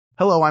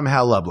Hello, I'm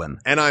Hal Lublin.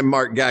 And I'm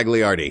Mark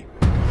Gagliardi.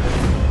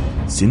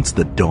 Since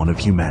the dawn of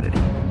humanity,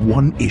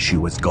 one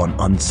issue has gone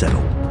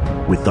unsettled.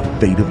 With the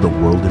fate of the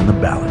world in the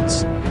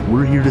balance,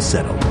 we're here to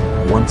settle,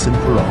 once and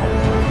for all.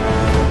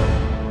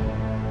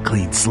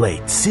 Clean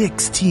Slate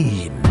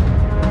 16.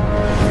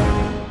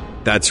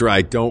 That's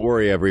right. Don't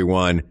worry,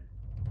 everyone.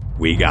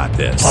 We got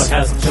this.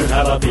 Podcast should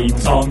have a theme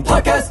song.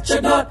 Podcast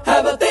should not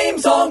have a theme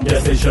song.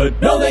 Yes, they should.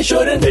 No, they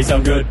shouldn't. They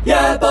sound good.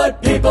 Yeah,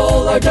 but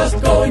people are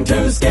just going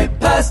to skip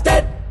past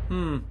it.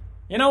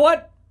 You know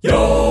what?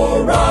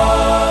 You're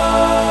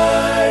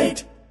right.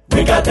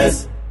 We got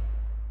this.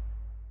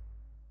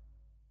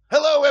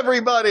 Hello,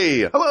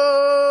 everybody. Hello.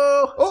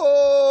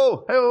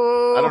 Oh.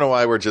 Hello. I don't know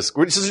why we're just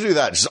do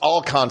that. Just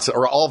all consonant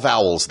or all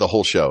vowels the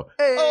whole show.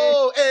 Hey.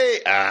 Oh,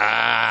 hey.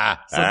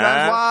 Ah.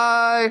 Sometimes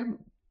Y.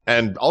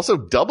 And also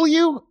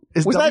W?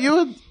 Is Was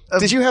W?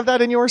 Did you have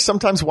that in yours?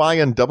 Sometimes Y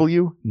and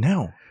W?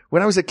 No.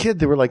 When I was a kid,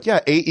 they were like, yeah,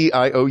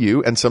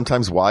 A-E-I-O-U and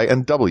sometimes Y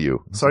and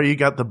W. Sorry, you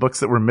got the books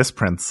that were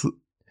misprints.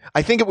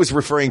 I think it was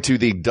referring to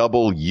the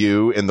double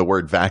U in the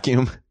word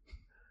vacuum.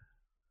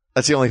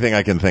 That's the only thing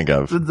I can think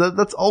of.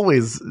 That's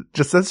always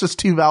that's just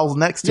two vowels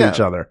next to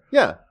each other.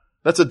 Yeah.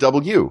 That's a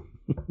W.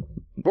 But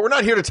we're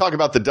not here to talk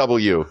about the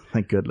W.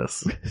 Thank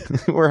goodness.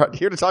 We're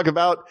here to talk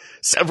about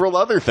several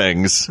other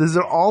things. These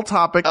are all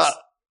topics.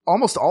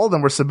 Almost all of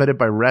them were submitted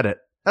by Reddit.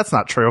 That's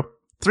not true.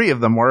 3 of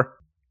them were.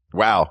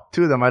 Wow.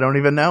 2 of them I don't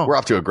even know. We're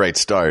off to a great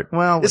start.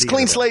 Well, it's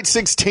Clean Slate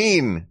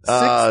 16.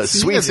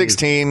 Sweet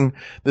 16.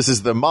 This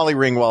is the Molly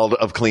Ringwald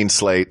of Clean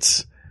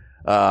Slates.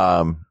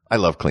 I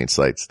love Clean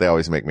Slates. They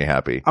always make me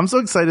happy. I'm so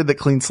excited that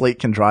Clean Slate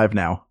can drive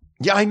now.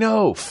 Yeah, I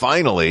know.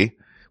 Finally.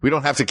 We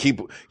don't have to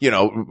keep,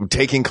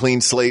 taking Clean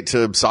Slate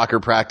to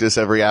soccer practice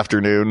every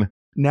afternoon.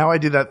 Now I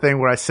do that thing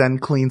where I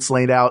send Clean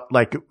Slate out,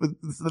 like,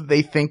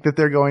 they think that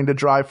they're going to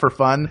drive for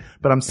fun,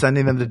 but I'm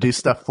sending them to do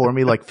stuff for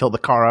me, like fill the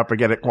car up or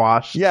get it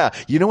washed. Yeah.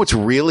 You know what's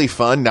really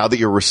fun now that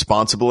you're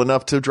responsible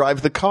enough to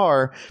drive the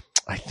car?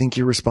 I think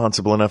you're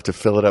responsible enough to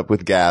fill it up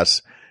with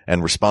gas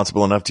and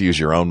responsible enough to use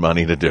your own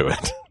money to do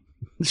it.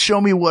 Show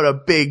me what a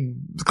big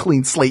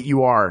clean slate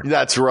you are.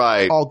 That's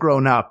right. All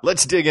grown up.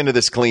 Let's dig into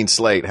this clean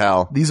slate,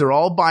 Hal. These are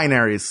all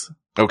binaries.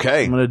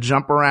 Okay. I'm going to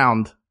jump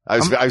around. I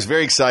was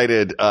very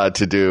excited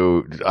to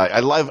do.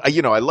 I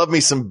love me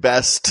some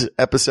best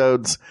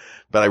episodes,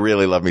 but I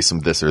really love me some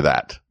this or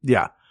that.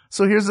 Yeah.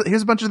 So here's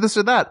a bunch of this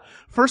or that.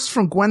 First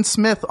from Gwen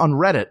Smith on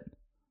Reddit.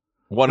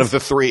 One of the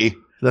 3.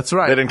 That's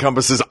right. That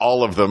encompasses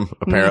all of them,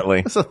 apparently.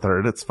 It's a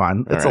third. It's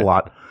fine. It's a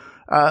lot.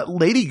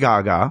 Lady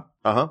Gaga.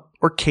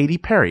 Or Katy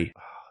Perry.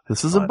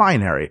 This is a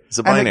binary. It's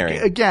a binary.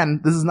 And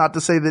again, this is not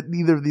to say that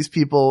neither of these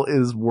people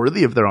is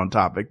worthy of their own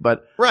topic,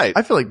 but right.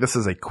 I feel like this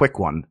is a quick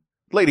one.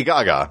 Lady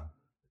Gaga.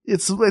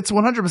 It's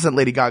 100%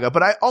 Lady Gaga,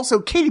 but I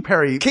also Katy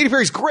Perry's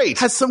great.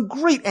 Has some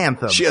great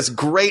anthems. She has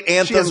great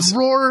anthems. She has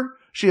Roar.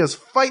 She has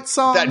fight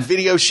songs. That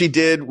video she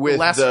did with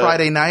last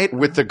Friday night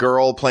with the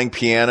girl playing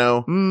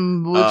piano. Which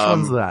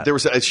one's that? There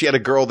was she had a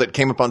girl that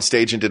came up on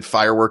stage and did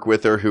firework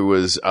with her who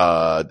was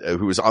on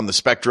the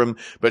spectrum,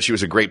 but she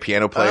was a great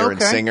piano player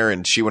and singer,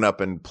 and she went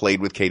up and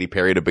played with Katy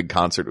Perry at a big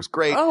concert. It was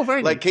great. Oh,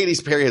 very like neat.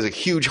 Katy Perry has a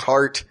huge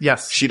heart.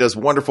 Yes, she does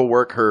wonderful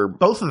work.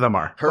 Both of them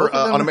are.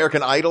 On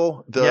American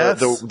Idol.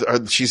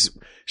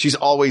 She's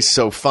always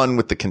so fun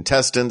with the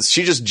contestants.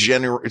 She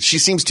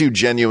seems to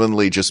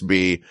genuinely just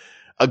be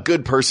a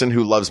good person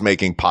who loves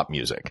making pop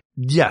music.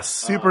 Yes.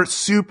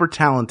 Super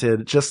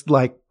talented. Just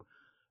like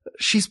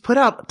she's put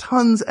out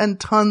tons and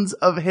tons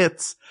of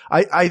hits.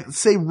 I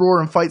say Roar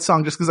and Fight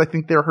Song just because I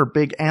think they're her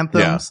big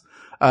anthems.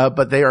 Yeah.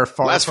 But they are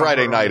far. Last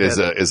Friday Night is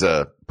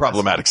a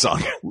problematic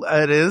song.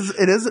 It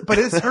is, but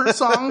it's her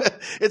song.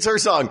 It's her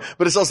song,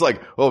 but it's also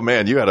like, oh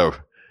man,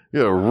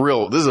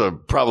 this is a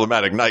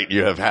problematic night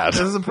you have had.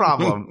 This is a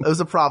problem. It was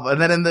a problem.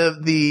 And then in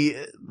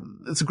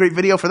it's a great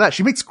video for that.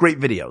 She makes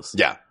great videos.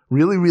 Yeah.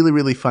 Really, really,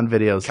 really fun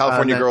videos.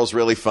 California Girl's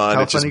really fun.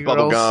 It's just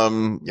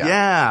bubblegum.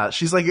 Yeah.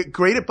 She's like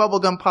great at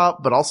bubblegum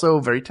pop, but also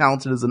very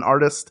talented as an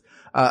artist.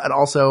 And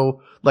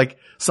also like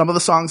some of the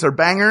songs are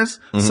bangers.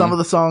 Mm-hmm. Some of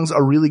the songs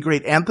are really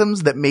great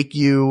anthems that make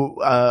you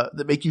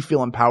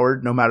feel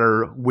empowered no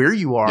matter where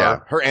you are. Yeah.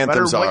 Her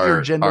anthems no matter what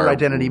your gender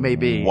identity may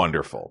be.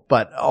 Wonderful.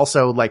 But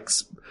also like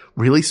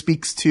really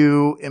speaks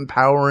to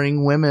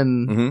empowering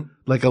women. Mm-hmm.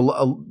 Like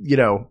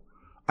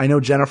I know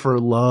Jennifer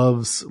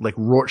loves like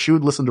Roar. She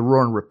would listen to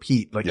Roar and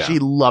repeat. Like she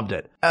loved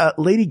it.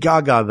 Lady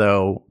Gaga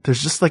though,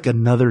 there's just like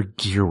another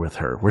gear with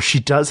her where she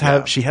does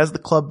have, she has the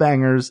club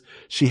bangers.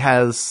 She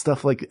has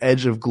stuff like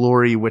Edge of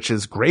Glory, which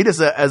is great as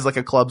like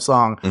a club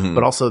song,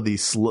 but also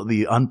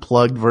the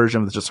unplugged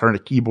version with just her and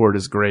a keyboard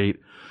is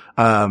great.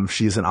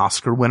 She's an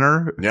Oscar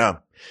winner. Yeah.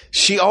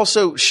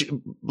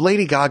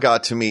 Lady Gaga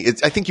to me,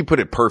 I think you put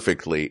it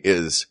perfectly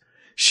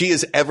she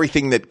is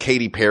everything that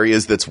Katy Perry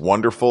is that's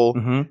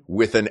wonderful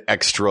with an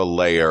extra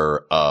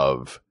layer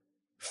of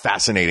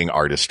fascinating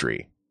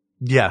artistry.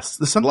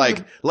 Yes.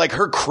 Like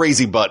her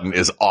crazy button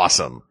is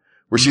awesome.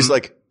 Where she's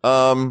like,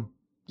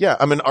 yeah,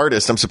 I'm an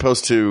artist. I'm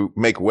supposed to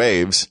make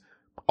waves.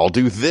 I'll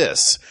do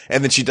this.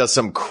 And then she does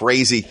some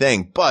crazy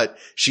thing, but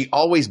she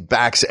always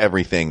backs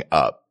everything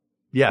up.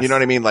 Yes. You know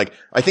what I mean? Like,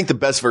 I think the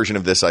best version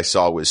of this I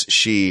saw was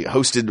she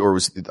hosted or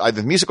was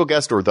either the musical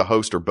guest or the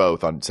host or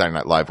both on Saturday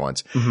Night Live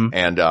once. Mm-hmm.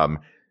 And,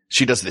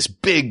 she does this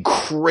big,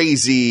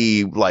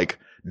 crazy, like,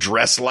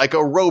 dress like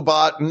a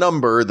robot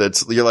number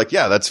you're like,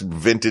 yeah, that's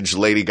vintage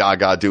Lady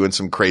Gaga doing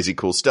some crazy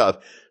cool stuff.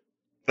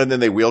 And then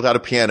they wheeled out a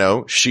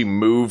piano. She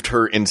moved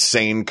her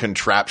insane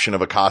contraption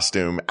of a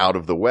costume out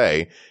of the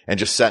way and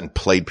just sat and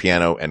played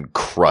piano and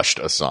crushed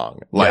a song.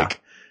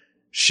 Like,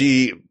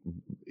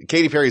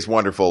 Katy Perry's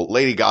wonderful.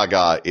 Lady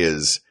Gaga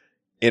is,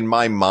 in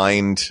my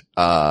mind,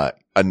 a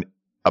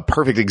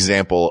perfect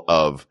example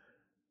of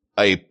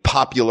a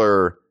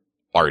popular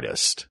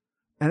artist.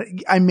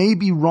 And I may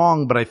be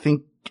wrong, but I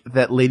think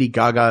that Lady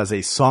Gaga as a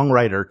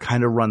songwriter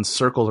kind of runs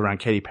circles around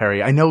Katy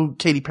Perry. I know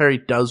Katy Perry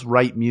does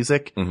write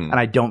music, and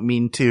I don't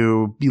mean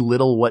to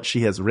belittle what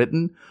she has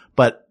written,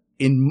 but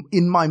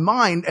in my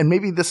mind, and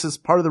maybe this is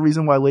part of the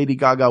reason why Lady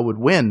Gaga would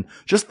win,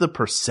 just the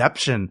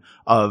perception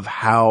of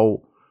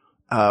how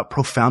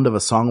profound of a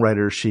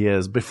songwriter she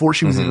is. Before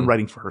she was even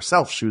writing for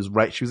herself, she was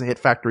a hit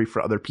factory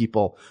for other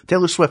people.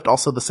 Taylor Swift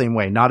also the same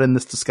way, not in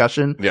this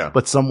discussion,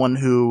 but someone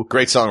who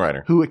great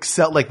songwriter who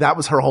excelled. Like, that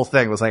was her whole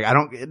thing, was like,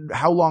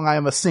 how long I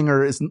am a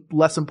singer is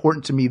less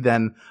important to me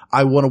than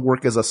I want to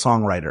work as a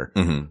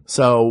songwriter.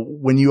 So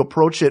when you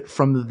approach it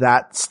from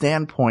that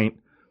standpoint,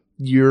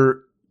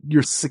 your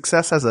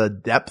success has a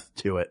depth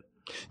to it.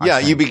 Yeah,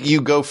 you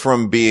go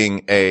from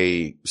being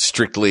a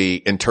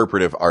strictly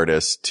interpretive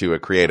artist to a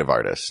creative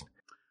artist.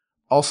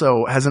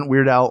 Also, hasn't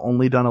Weird Al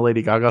only done a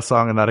Lady Gaga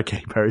song and not a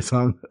Katy Perry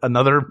song?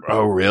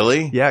 Oh,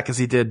 really? Yeah, because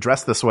he did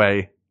Dress This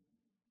Way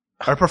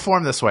or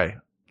Perform This Way.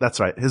 That's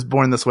right. His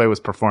Born This Way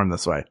was Perform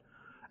This Way.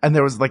 And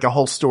there was like a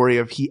whole story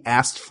of he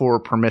asked for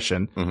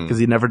permission because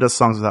he never does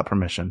songs without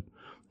permission.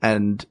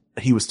 And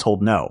he was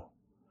told no.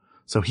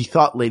 So he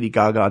thought Lady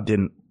Gaga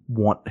didn't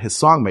want his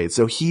song made.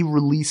 So he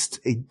released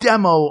a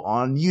demo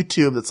on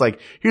YouTube that's like,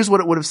 here's what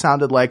it would have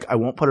sounded like. I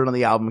won't put it on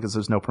the album because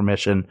there's no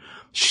permission.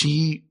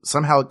 She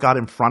somehow got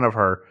in front of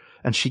her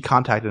and she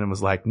contacted him and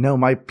was like, no,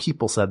 my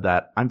people said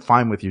that. I'm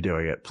fine with you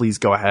doing it. Please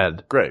go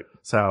ahead. Great.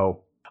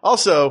 So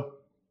also,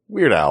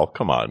 Weird Al,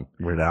 come on.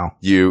 Weird Al.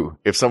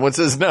 If someone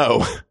says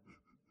no,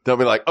 they'll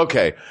be like,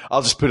 okay,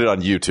 I'll just put it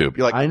on YouTube.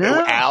 You're like, I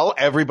know. Al,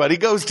 everybody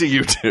goes to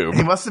YouTube.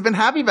 He must have been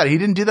happy about it. He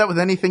didn't do that with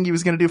anything he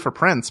was going to do for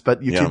Prince, but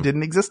YouTube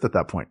didn't exist at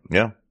that point.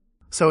 Yeah.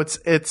 So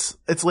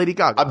it's Lady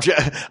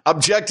Gaga.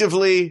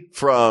 Objectively,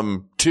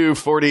 from two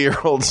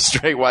 40-year-old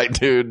straight white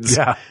dudes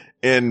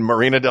in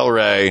Marina Del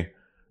Rey,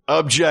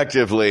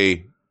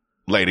 objectively,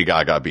 Lady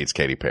Gaga beats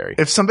Katy Perry.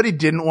 If somebody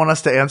didn't want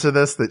us to answer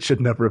this, that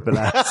should never have been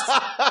asked.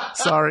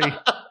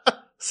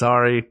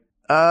 Sorry.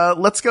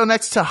 Let's go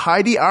next to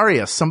Heidi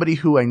Arias, somebody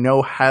who I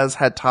know has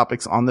had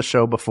topics on the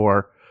show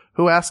before,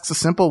 who asks a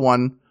simple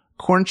one: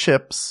 corn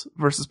chips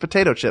versus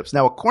potato chips.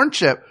 Now, a corn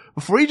chip,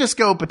 before you just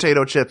go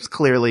potato chips,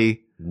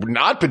 clearly.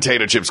 Not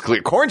potato chips,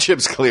 corn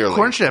chips, clearly.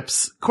 Corn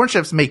chips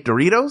make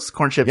Doritos.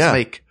 Corn chips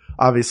make,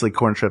 obviously,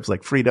 corn chips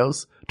like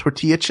Fritos.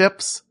 Tortilla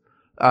chips.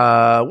 What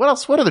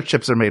else? What other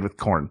chips are made with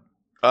corn?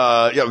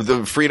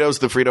 The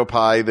Frito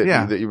pie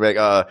that you make,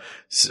 the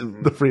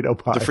Frito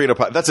pie. The Frito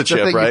pie. That's a chip,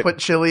 thing right? You put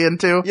chili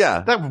into?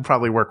 Yeah. That would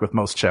probably work with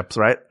most chips,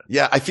 right?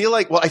 Yeah. I feel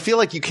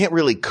like you can't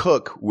really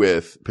cook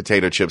with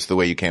potato chips the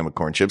way you can with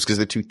corn chips because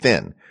they're too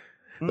thin.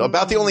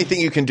 About the only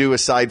thing you can do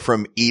aside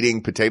from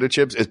eating potato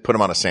chips is put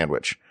them on a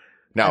sandwich.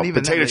 Now,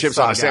 potato chips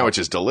on a sandwich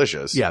is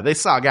delicious. Yeah, they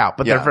sog out,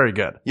 but they're very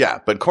good. Yeah,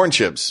 but corn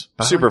chips,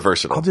 super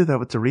versatile. I'll do that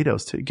with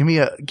Doritos too. Give me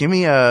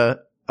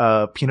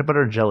a peanut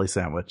butter and jelly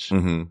sandwich.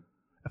 Mm-hmm.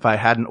 If I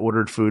hadn't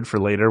ordered food for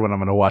later when I'm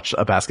going to watch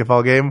a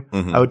basketball game,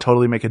 I would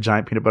totally make a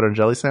giant peanut butter and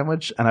jelly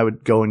sandwich, and I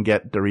would go and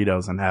get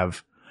Doritos and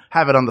have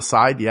it on the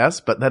side, yes,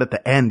 but then at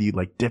the end you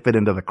like dip it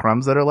into the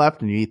crumbs that are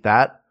left and you eat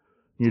that.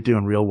 You're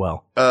doing real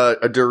well. A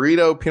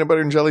Dorito peanut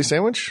butter and jelly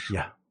sandwich?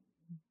 Yeah.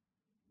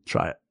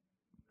 Try it.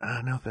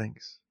 No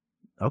thanks.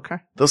 Okay.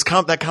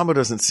 That combo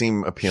doesn't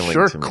seem appealing to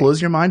me. Sure,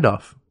 close your mind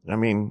off. I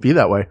mean, be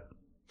that way.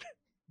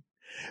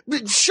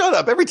 Shut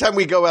up. Every time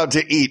we go out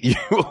to eat, you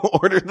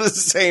order the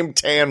same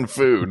tan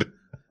food.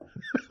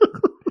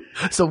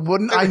 So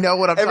wouldn't I know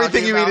what I'm talking about?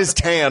 Everything you eat is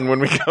tan when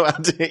we go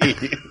out to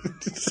eat.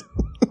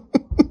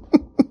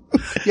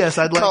 Yes,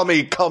 I'd like. Call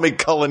me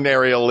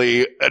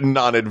culinarially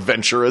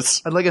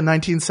non-adventurous. I'd like a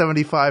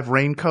 1975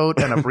 raincoat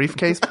and a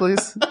briefcase,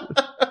 please.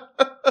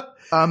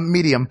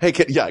 Medium. Hey,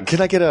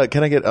 can I get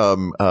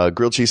a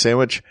grilled cheese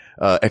sandwich,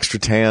 extra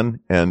tan,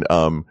 and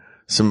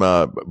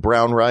some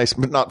brown rice,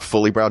 but not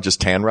fully brown,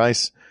 just tan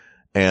rice,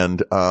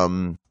 and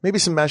maybe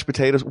some mashed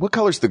potatoes. What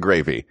color's the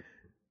gravy?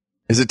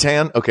 Is it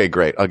tan? Okay,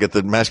 great. I'll get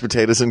the mashed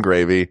potatoes and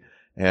gravy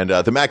and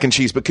the mac and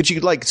cheese. But could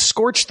you like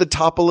scorch the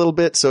top a little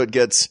bit so it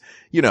gets,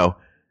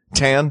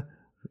 tan?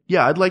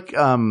 Yeah, I'd like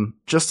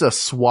just a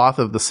swath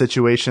of the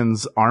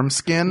situation's arm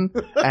skin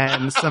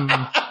and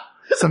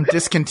some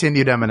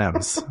discontinued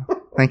M&Ms.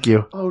 Thank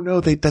you. Oh no,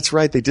 that's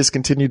right. They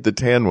discontinued the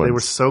tan ones. They were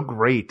so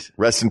great.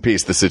 Rest in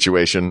peace, the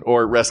situation,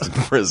 or rest in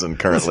prison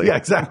currently. Yeah,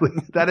 exactly.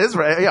 That is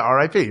right. Yeah,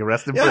 R.I.P.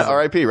 Rest in prison. Yeah,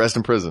 R.I.P. Rest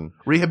in prison.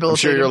 Rehabilitated. I'm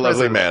sure you're a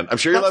lovely prison. man. I'm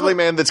sure you're a lovely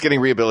man that's getting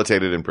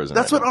rehabilitated in prison.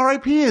 That's right what now.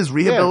 R.I.P. is.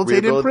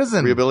 Rehabilitated in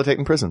prison. Rehabilitate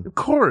in prison. Of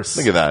course.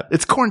 Look at that.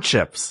 It's corn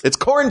chips. It's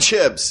corn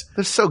chips.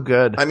 They're so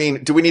good. I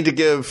mean, do we need to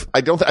give,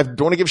 I don't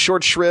want to give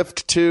short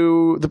shrift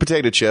to the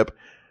potato chip.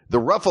 The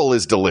Ruffle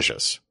is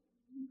delicious.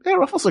 Yeah,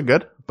 Ruffles are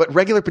good. But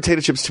regular potato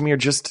chips to me are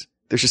just,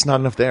 there's just not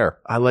enough there.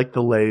 I like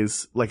the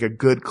Lay's, like a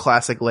good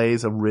classic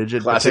Lay's, a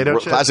rigid potato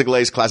chip. Classic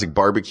Lay's, classic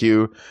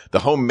barbecue. The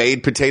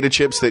homemade potato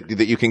chips that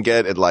you can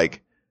get at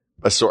like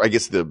a store. I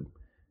guess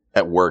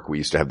at work we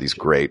used to have these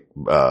great,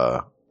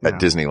 at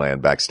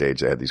Disneyland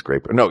backstage, they had these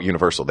great,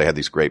 Universal, they had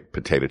these great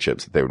potato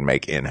chips that they would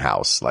make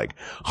in-house. Like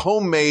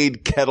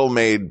homemade,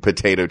 kettle-made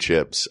potato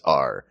chips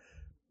are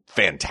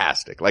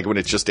fantastic. Like when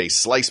it's just a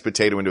sliced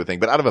potato into a thing,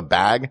 but out of a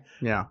bag.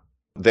 Yeah.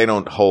 They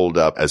don't hold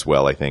up as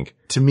well, I think.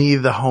 To me,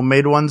 the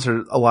homemade ones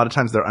are, a lot of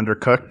times they're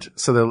undercooked.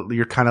 So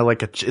you're kind of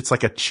like it's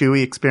like a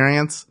chewy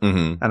experience.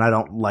 Mm-hmm. And I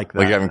don't like that.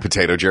 Like having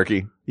potato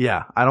jerky?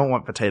 Yeah. I don't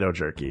want potato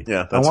jerky.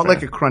 Yeah. I want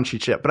like a crunchy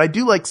chip, but I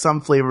do like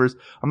some flavors.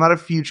 I'm not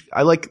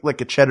I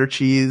like a cheddar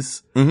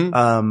cheese.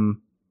 Mm-hmm.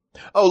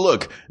 Oh,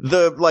 look,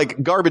 the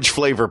like garbage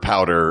flavor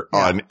powder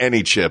on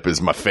any chip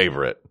is my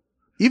favorite.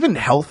 Even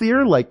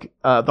healthier, like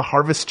the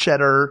Harvest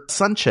Cheddar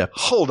Sun Chip.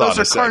 Hold on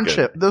a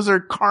second. Those are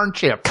corn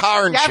chips.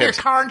 Corn chips. They're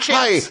corn chips.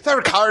 Hey,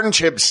 they're corn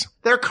chips.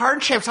 They're corn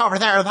chips over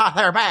there in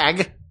their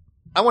bag.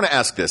 I want to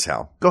ask this,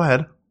 Hal. Go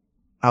ahead.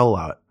 I'll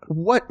allow it.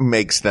 What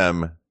makes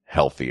them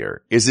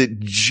healthier? Is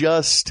it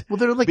just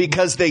they're like,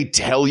 because they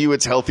tell you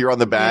it's healthier on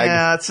the bag?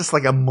 Yeah, it's just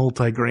like a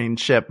multi-grain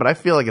chip, but I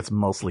feel like it's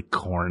mostly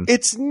corn.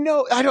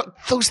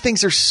 Those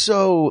things are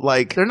so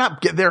like.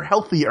 They're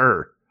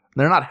healthier.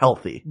 They're not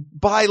healthy.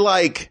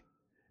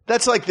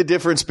 That's like the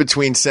difference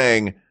between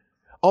saying,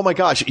 oh my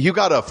gosh, you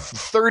got a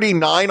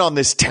 39 on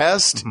this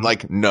test? Mm-hmm.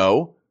 Like,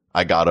 no,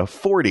 I got a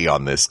 40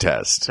 on this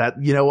test.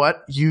 You know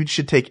what? You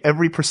should take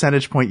every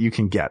percentage point you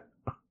can get.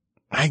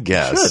 I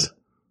guess.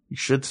 You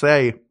should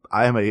say,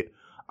 I am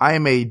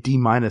a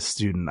D-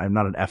 student. I'm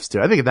not an F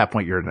student. I think at that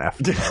point you're an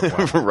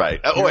F. Right.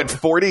 Oh, at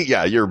 40?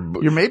 Yeah, you're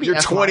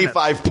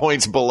 25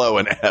 points below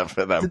an F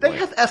at that point. Did they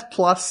have F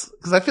plus?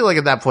 Because I feel like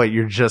at that point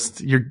you're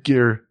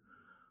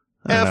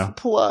F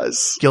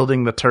plus.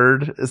 Gilding the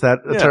turd. Is that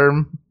a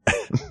term?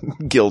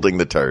 Gilding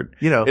the turd.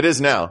 It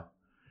is now.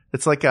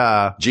 It's like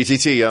a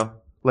GTT, yo.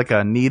 Like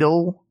a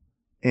needle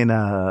in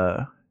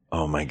a.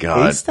 Oh my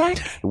God. Haystack?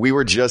 We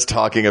were just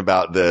talking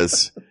about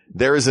this.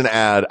 There is an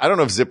ad. I don't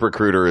know if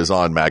ZipRecruiter is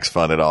on Max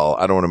Fun at all.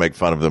 I don't want to make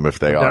fun of them if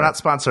they are. They're not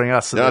sponsoring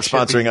us. So they're not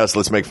sponsoring us.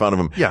 Let's make fun of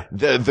them. Yeah.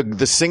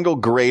 The single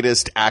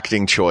greatest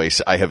acting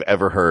choice I have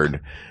ever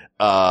heard,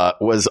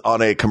 was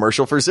on a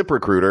commercial for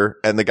ZipRecruiter.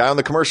 And the guy on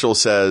the commercial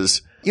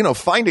says,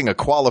 finding a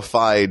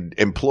qualified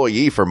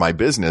employee for my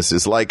business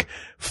is like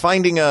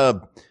finding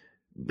a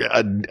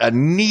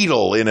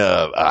needle in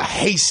a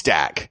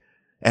haystack.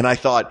 And I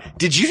thought,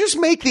 did you just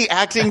make the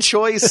acting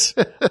choice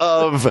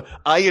of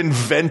I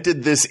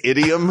invented this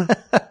idiom?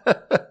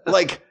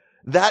 Like,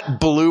 that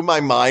blew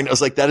my mind. I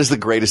was like, that is the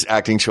greatest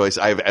acting choice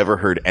I have ever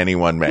heard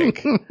anyone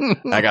make.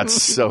 I got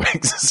so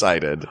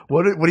excited.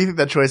 What do you think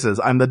that choice is?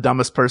 I'm the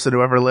dumbest person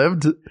who ever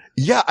lived?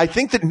 Yeah, I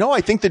think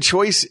the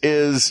choice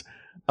is,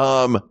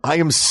 I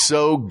am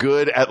so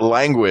good at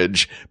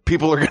language.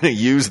 People are going to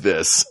use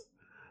this.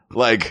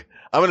 Like,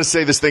 I'm going to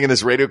say this thing in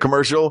this radio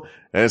commercial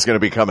and it's going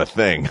to become a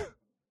thing.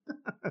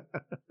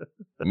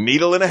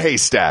 Needle in a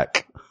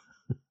haystack.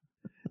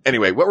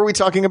 Anyway, what were we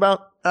talking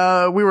about?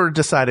 We were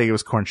deciding it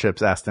was corn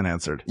chips, asked and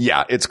answered.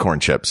 Yeah, it's corn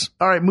chips.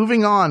 All right,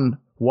 moving on.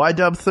 Why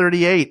Dub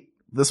 38?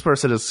 This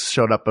person has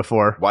showed up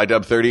before. Why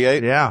Dub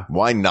 38? Yeah.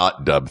 Why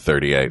not Dub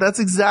 38? That's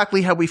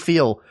exactly how we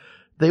feel.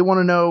 They want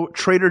to know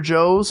Trader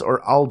Joe's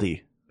or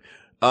Aldi.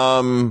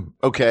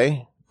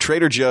 Okay.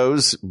 Trader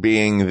Joe's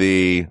being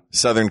the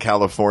Southern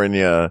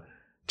California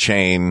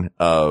chain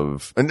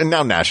of, and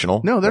now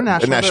national. No, they're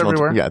national. They're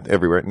everywhere. Yeah,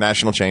 everywhere.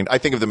 National chain. I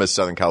think of them as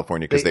Southern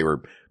California because they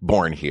were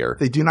born here.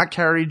 They do not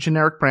carry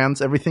generic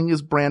brands. Everything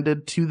is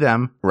branded to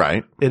them.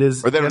 Right. It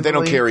is. Or they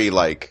don't carry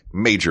like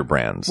major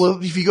brands.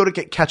 Well, if you go to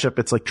get ketchup,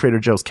 it's like Trader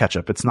Joe's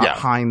ketchup. It's not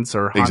Heinz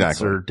or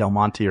Hunt's or Del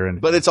Monte or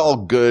anything. But it's all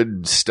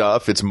good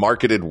stuff. It's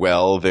marketed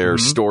well. Their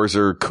stores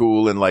are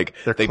cool and like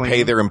they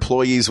pay their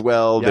employees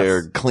well. Yes.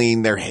 They're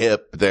clean. They're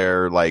hip.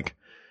 They're like,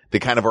 they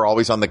kind of are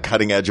always on the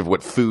cutting edge of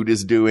what food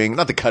is doing.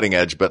 Not the cutting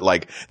edge, but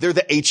like they're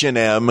the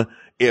H&M.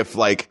 If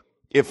the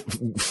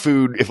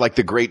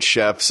great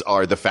chefs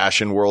are the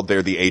fashion world,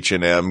 they're the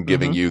H&M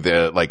giving you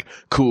the like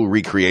cool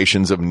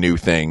recreations of new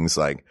things.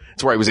 Like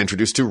it's where I was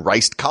introduced to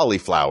riced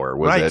cauliflower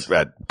was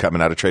at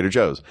coming out of Trader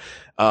Joe's.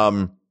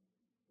 Aldi,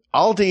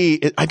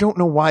 I don't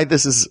know why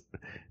this is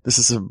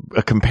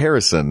a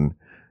comparison.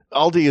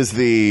 Aldi is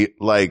the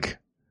like,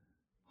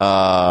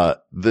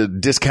 the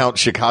discount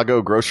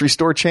Chicago grocery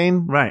store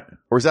chain? Right.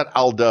 Or is that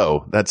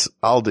Aldo? That's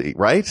Aldi,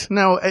 right?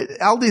 No,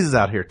 Aldi's is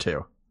out here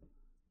too.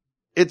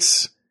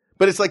 But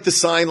But it's like the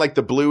sign, like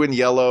the blue and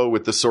yellow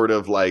with the sort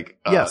of like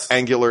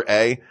angular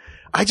A.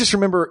 I just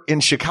remember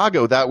in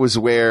Chicago, that was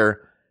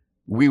where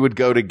we would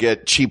go to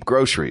get cheap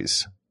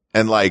groceries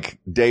and like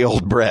day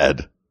old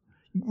bread.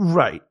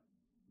 Right.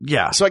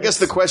 Yeah. So I guess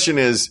the question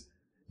is,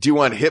 do you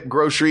want hip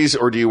groceries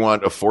or do you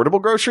want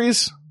affordable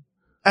groceries?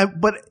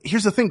 But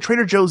here's the thing.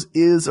 Trader Joe's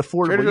is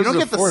affordable. You don't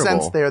get the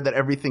sense there that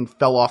everything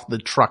fell off the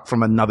truck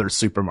from another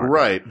supermarket.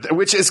 Right.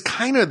 Which is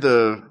kind of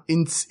the...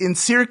 In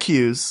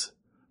Syracuse,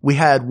 we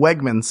had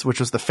Wegmans, which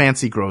was the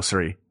fancy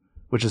grocery,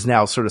 which is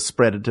now sort of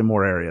spread into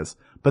more areas.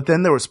 But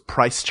then there was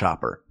Price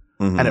Chopper.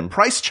 Mm-hmm. And at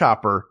Price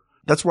Chopper,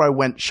 that's where I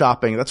went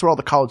shopping. That's where all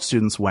the college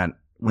students went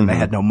when they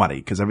had no money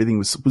because everything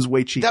was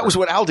way cheaper. That was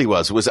what Aldi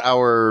was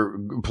our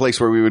place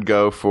where we would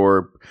go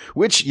for,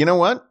 which, you know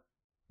what?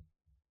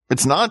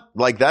 It's not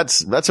like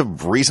that's a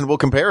reasonable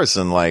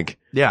comparison. Like,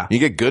 yeah, you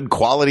get good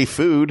quality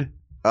food,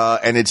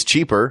 and it's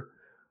cheaper.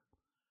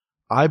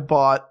 I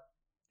bought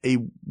a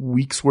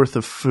week's worth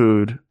of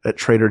food at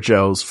Trader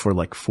Joe's for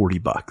like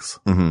 $40.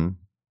 Mm-hmm.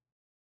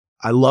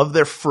 I love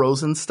their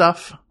frozen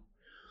stuff.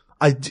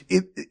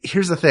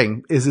 Here's the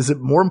thing is it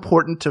more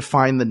important to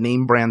find the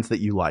name brands that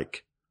you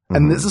like? Mm-hmm.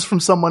 And this is from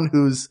someone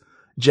who's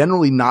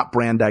generally not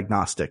brand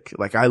agnostic.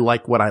 Like, I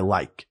like what I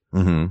like.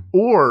 Mm-hmm.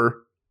 Or,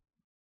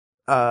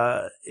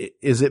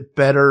 is it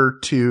better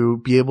to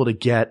be able to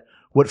get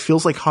what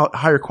feels like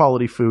higher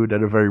quality food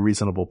at a very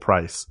reasonable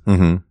price,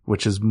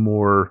 which is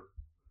more,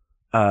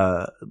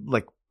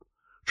 like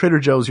Trader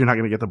Joe's, you're not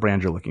going to get the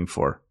brand you're looking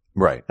for.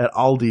 Right. At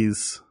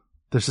Aldi's,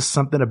 there's just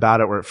something about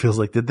it where it feels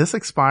like, did this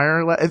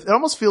expire? It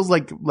almost feels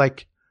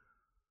like,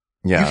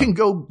 yeah,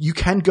 you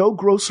can go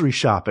grocery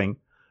shopping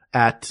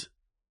at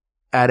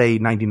a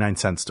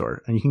 99-cent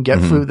store and you can get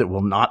food that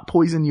will not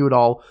poison you at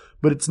all,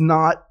 but it's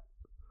not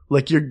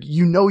like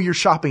you're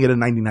shopping at a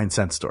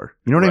 99-cent store.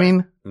 You know what I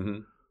mean? Mm-hmm.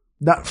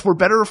 Not for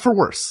better or for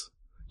worse.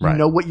 You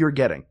know what you're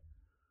getting.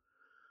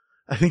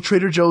 I think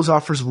Trader Joe's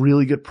offers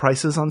really good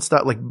prices on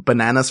stuff, like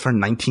bananas for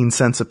 19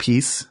 cents a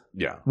piece.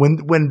 Yeah.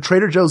 When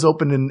Trader Joe's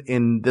opened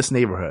in this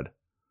neighborhood,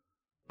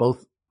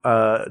 both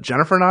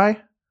Jennifer and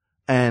I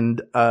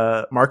and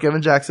Mark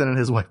Evan Jackson and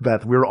his wife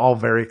Beth, we were all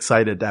very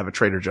excited to have a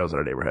Trader Joe's in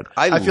our neighborhood.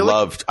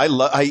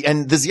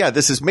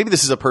 This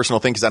is a personal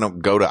thing because I don't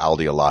go to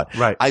Aldi a lot.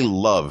 Right. I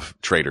love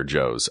Trader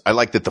Joe's. I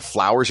like that the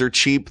flowers are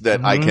cheap,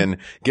 that I can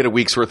get a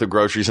week's worth of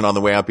groceries and on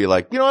the way out be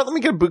like, you know what, let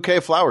me get a bouquet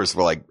of flowers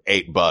for like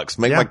 $8.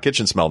 Make my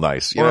kitchen smell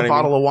nice. You or know a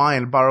bottle of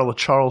wine, a bottle of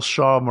Charles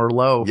Shaw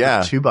Merlot for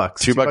 $2.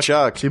 $2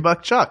 chuck.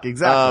 $2 chuck,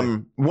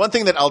 exactly. One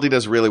thing that Aldi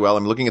does really well,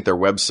 I'm looking at their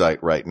website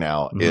right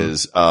now,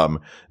 is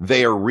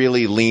they are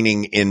really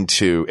leaning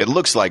into, it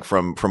looks like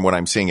from what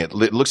I'm seeing, it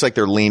looks like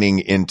they're leaning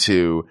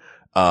into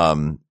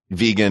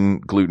vegan,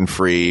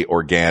 gluten-free,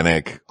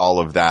 organic, all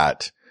of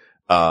that.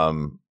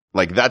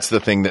 Like that's the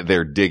thing that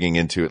they're digging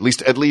into, at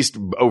least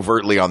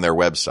overtly on their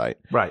website.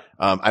 Right.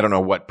 I don't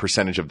know what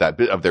percentage of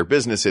their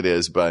business it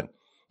is, but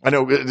I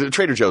know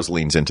Trader Joe's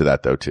leans into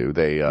that though too.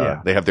 They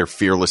have their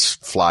fearless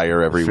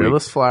flyer every week.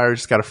 Fearless flyer,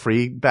 just got a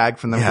free bag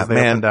from them. Yeah, they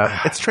opened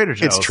up. It's Trader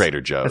Joe's. It's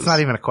Trader Joe's. It's not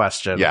even a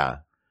question. Yeah.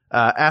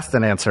 Asked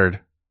and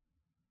answered.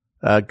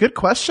 Good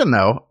question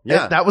though.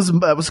 Yeah. That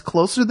was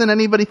closer than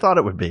anybody thought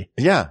it would be.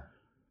 Yeah.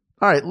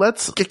 All right,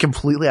 let's get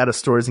completely out of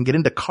stores and get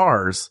into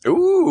cars.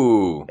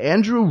 Ooh.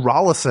 Andrew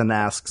Rollison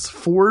asks,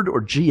 Ford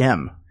or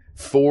GM?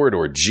 Ford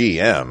or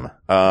GM?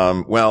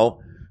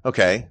 Well,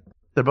 okay.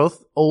 They're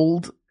both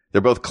old.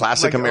 They're both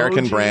classic like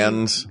American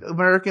brands.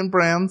 American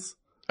brands.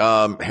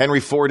 Henry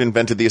Ford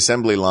invented the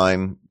assembly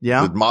line.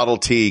 Yeah. The Model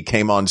T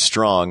came on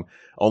strong,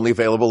 only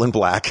available in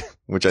black,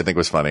 which I think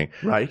was funny.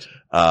 Right.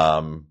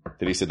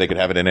 Did he say they could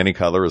have it in any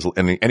color,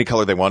 any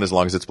color they want as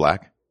long as it's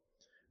black?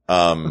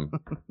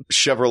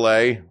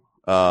 Chevrolet,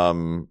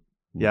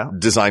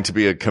 designed to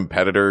be a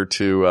competitor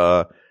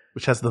to,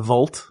 which has the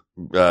Volt.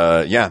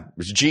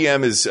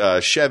 GM is,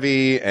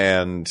 Chevy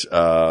and,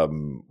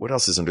 what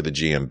else is under the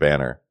GM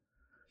banner?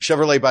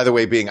 Chevrolet, by the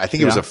way, being, I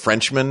think it was a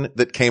Frenchman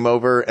that came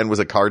over and was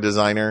a car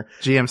designer.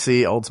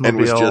 GMC, Oldsmobile. And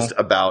was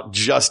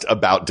just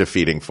about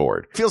defeating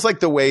Ford. Feels like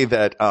the way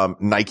that,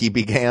 Nike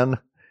began,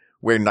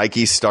 where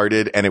Nike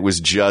started and it was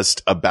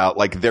just about,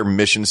 like, their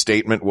mission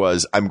statement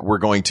was, we're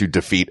going to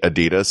defeat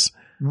Adidas.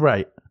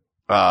 Right.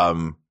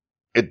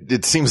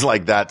 It seems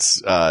like that's,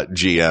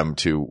 GM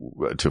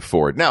to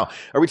Ford. Now,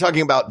 are we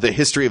talking about the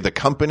history of the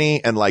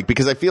company and like,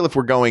 because I feel if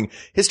we're going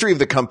history of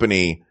the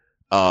company,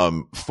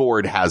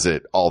 Ford has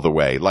it all the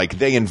way. Like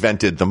they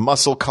invented the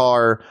muscle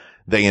car.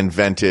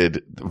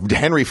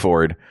 Henry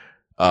Ford,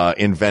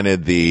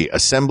 invented the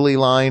assembly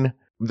line.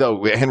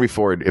 Though Henry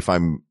Ford, if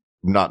I'm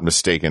not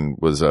mistaken,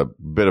 was a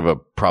bit of a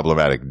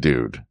problematic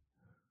dude.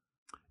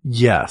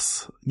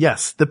 Yes.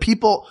 The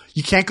people,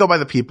 you can't go by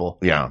the people.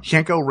 Yeah. You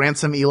can't go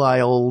ransom Eli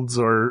Olds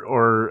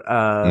or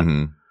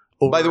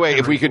by the way,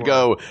 if we could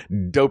go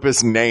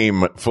dopest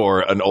name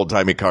for an old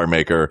timey car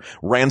maker,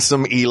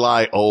 Ransom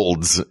Eli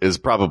Olds is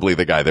probably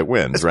the guy that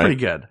wins, it's right?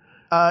 Pretty good.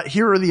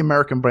 Here are the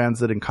American brands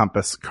that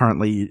encompass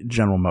currently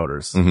General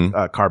Motors,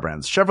 car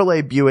brands.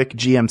 Chevrolet, Buick,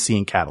 GMC,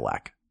 and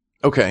Cadillac.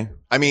 Okay.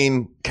 I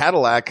mean,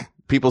 Cadillac,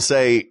 people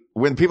say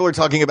when people are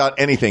talking about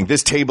anything,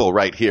 this table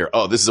right here,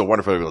 oh, this is a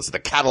wonderful vehicle. It's the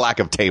Cadillac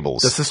of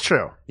tables. This is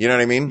true. You know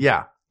what I mean?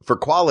 Yeah. For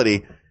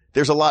quality,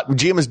 there's a lot.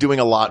 GM is doing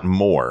a lot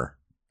more.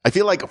 I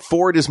feel like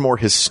Ford is more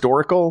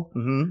historical,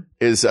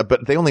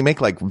 but they only make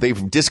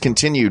they've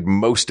discontinued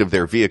most of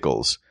their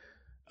vehicels.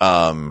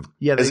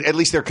 At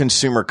least they're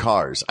consumer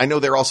cars. I know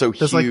they're also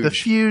there's huge. Like the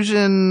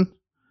Fusion,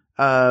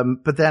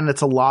 but then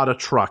it's a lot of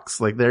trucks.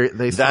 Like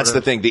that's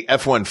the thing. The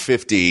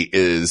F-150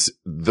 is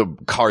the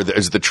car that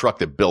is the truck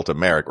that built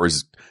America or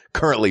is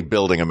currently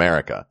building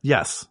America.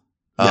 Yes.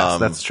 Yes,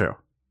 that's true.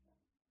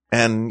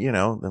 And,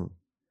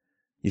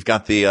 you've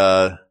got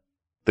the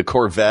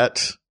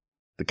Corvette,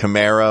 the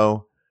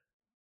Camaro,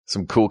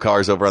 some cool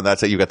cars over on that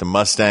side. You've got the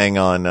Mustang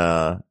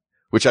on,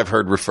 which I've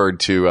heard referred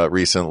to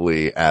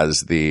recently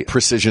as the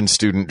precision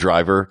student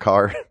driver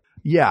car.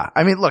 Yeah.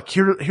 I mean, look,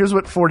 here's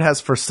what Ford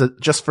has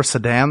just for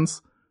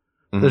sedans.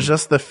 Mm-hmm. There's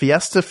just the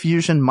Fiesta,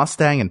 Fusion,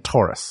 Mustang, and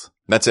Taurus.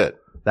 That's it.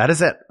 That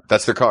is it.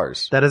 That's their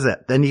cars. That is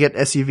it. Then you get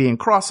SUV and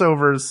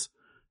crossovers.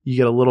 You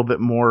get a little bit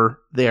more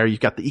there. You've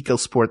got the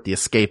EcoSport, the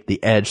Escape,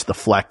 the Edge, the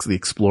Flex, the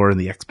Explorer, and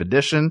the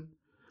Expedition.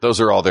 Those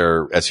are all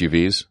their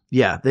SUVs?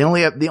 Yeah. The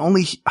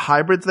only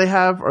hybrids they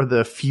have are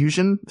the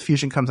Fusion. The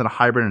Fusion comes in a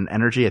hybrid and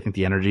Energy. I think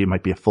the Energy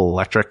might be a full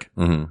electric.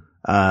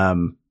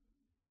 Mm-hmm.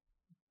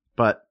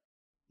 But,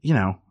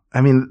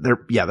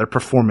 their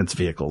performance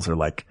vehicles are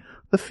like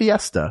the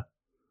Fiesta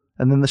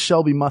and then the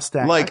Shelby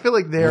Mustang. I feel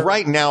like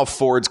right now,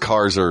 Ford's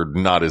cars are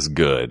not as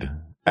good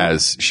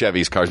as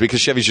Chevy's cars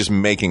because Chevy's just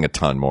making a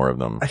ton more of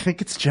them. I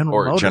think it's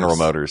General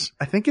Motors.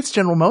 I think it's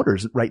General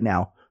Motors right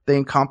now. They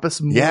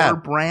encompass more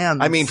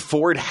brands. I mean,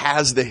 Ford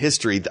has the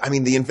history. I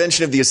mean, the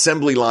invention of the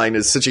assembly line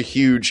is such a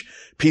huge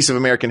piece of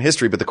American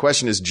history, but the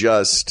question is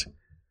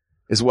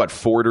what,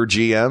 Ford or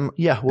GM?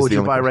 Yeah, what would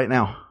you buy right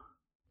now?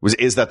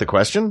 Is that the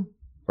question?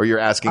 Or you're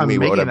asking me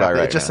what would I buy right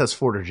now? It just says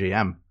Ford or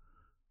GM,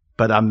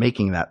 but I'm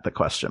making that the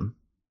question.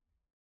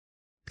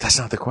 That's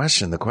not the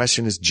question. The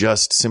question is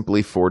just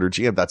simply Ford or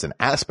GM. That's an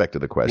aspect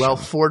of the question. Well,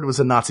 Ford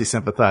was a Nazi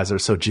sympathizer,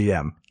 so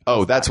GM.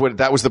 Oh, that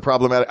was the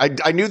problematic.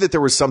 I knew that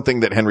there was something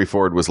that Henry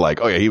Ford was like,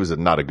 oh yeah, he was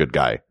not a good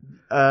guy.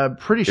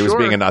 Pretty sure. It was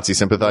being a Nazi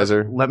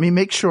sympathizer. Let me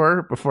make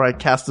sure before I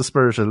cast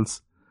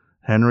aspersions.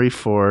 Henry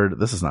Ford.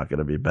 This is not going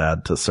to be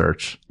bad to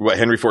search. What,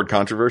 Henry Ford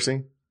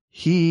controversy?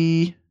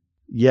 Is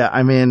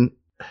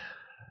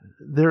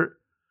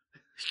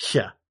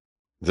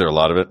there a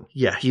lot of it?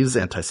 Yeah, he was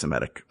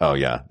anti-Semitic. Oh,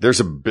 yeah. There's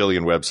a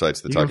billion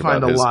websites that talk about his anti-Semitic. You can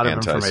find a lot of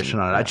information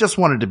on it. I just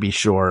wanted to be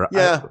sure.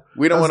 Yeah,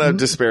 we don't want to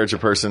disparage a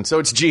person. So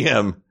it's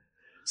GM.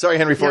 Sorry,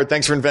 Henry Ford.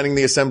 Thanks for inventing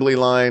the assembly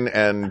line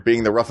and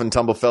being the rough and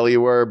tumble fella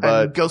you were,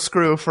 but... And go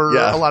screw for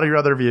a lot of your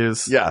other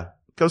views. Yeah.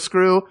 Go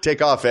screw.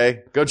 Take off, eh?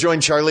 Go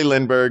join Charlie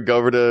Lindbergh. Go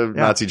over to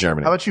Nazi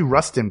Germany. How about you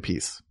rust in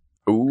peace?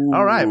 Ooh.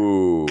 All right.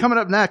 Coming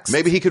up next.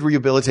 Maybe he could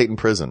rehabilitate in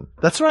prison.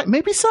 That's right.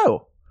 Maybe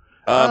so.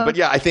 But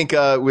yeah, I think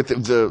with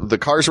the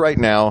cars right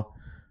now,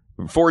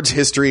 Ford's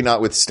history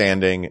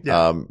notwithstanding,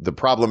 the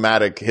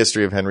problematic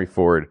history of Henry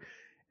Ford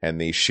and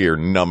the sheer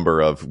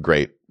number of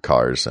great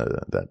cars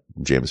that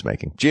GM's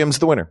making. GM's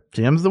the winner.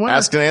 GM's the winner.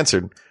 Asked and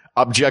answered.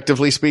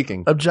 Objectively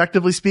speaking.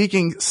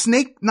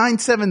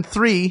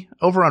 Snake973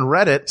 over on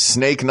Reddit.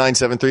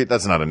 Snake973?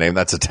 That's not a name.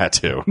 That's a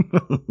tattoo.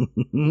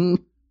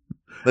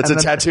 That's a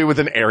tattoo with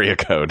an area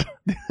code.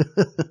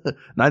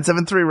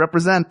 973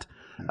 represent.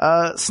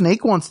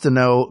 Snake wants to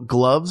know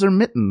gloves or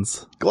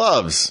mittens?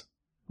 Gloves.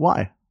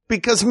 Why?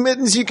 Because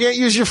mittens, you can't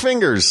use your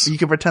fingers. You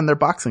can pretend they're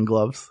boxing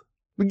gloves.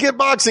 We get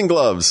boxing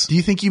gloves. Do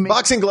you think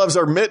boxing gloves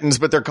are mittens,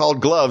 but they're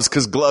called gloves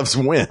because gloves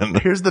win.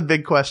 Here's the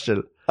big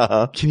question.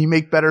 Can you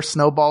make better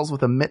snowballs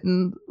with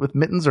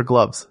mittens or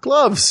gloves?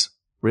 Gloves.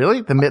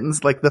 Really? The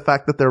mittens, like the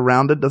fact that they're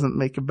rounded doesn't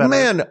make it better?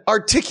 Man,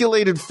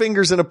 articulated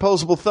fingers and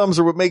opposable thumbs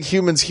are what make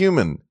humans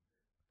human.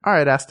 All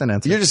right, asked and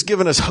answered. You're just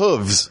giving us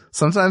hooves.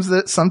 Sometimes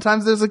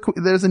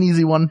there's an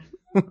easy one.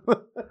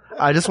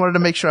 I just wanted to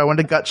make sure. I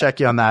wanted to gut check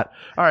you on that.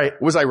 All right.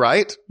 Was I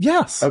right?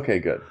 Yes. Okay,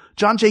 good.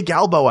 John J.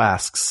 Galbo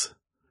asks,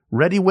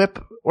 Ready Whip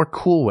or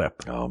Cool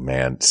Whip? Oh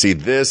man. See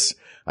this,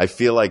 I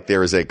feel like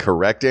there is a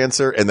correct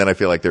answer and then I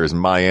feel like there is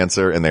my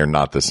answer and they're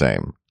not the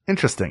same.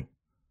 Interesting.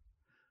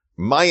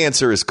 My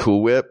answer is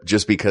Cool Whip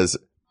just because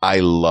I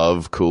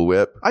love Cool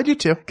Whip. I do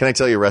too. Can I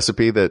tell you a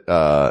recipe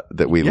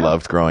that we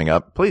loved growing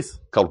up? Please.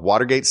 Called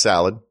Watergate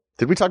salad.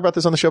 Did we talk about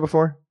this on the show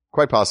before?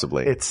 Quite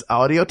possibly. It's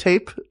audio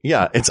tape.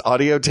 Yeah, it's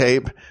audio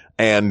tape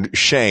and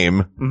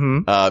shame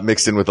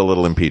mixed in with a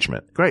little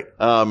impeachment. Great.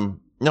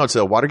 No, it's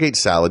a Watergate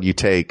salad. You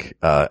take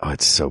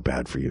it's so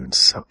bad for you and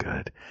so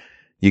good.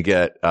 You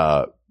get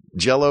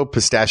Jell-O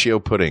pistachio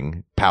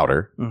pudding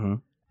powder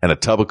and a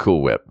tub of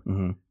Cool Whip.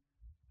 Mm-hmm.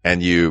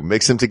 And you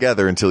mix them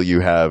together until you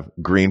have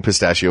green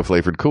pistachio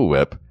flavored Cool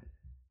Whip.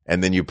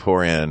 And then you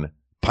pour in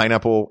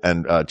pineapple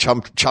and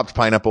chopped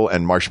pineapple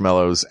and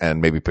marshmallows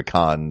and maybe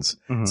pecans.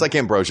 Mm-hmm. It's like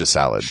ambrosia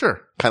salad. Sure.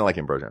 Kind of like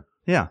ambrosia.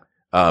 Yeah.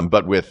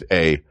 But with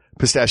a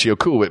pistachio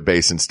Cool Whip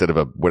base instead of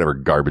a whatever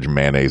garbage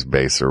mayonnaise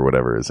base or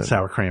whatever is in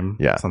sour cream.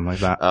 Yeah. Something like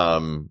that.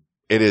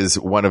 It is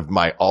one of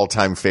my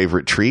all-time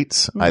favorite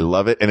treats. I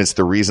love it. And it's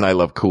the reason I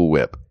love Cool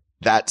Whip.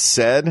 That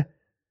said,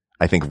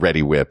 I think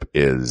Ready Whip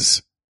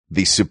is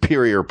the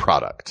superior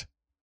product.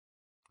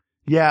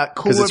 Yeah,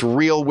 Cool Whip. Because it's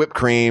real whipped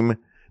cream.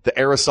 The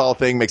aerosol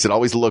thing makes it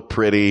always look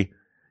pretty.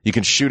 You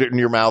can shoot it in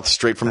your mouth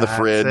straight from the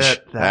fridge.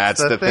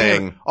 That's the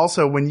thing.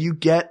 Also, when you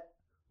get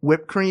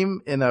whipped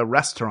cream in a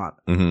restaurant,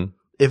 mm-hmm.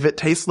 if it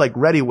tastes like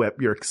Ready Whip,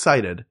 you're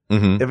excited.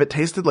 Mm-hmm. If it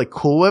tasted like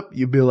Cool Whip,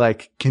 you'd be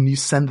like, can you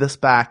send this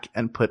back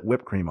and put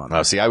whipped cream on it?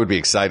 Oh, see, I would be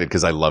excited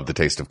because I love the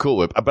taste of Cool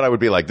Whip, but I would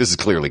be like, this is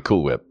clearly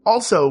Cool Whip.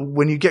 Also,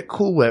 when you get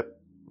Cool Whip,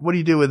 what do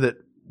you do with it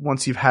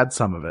once you've had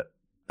some of it?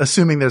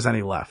 Assuming there's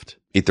any left.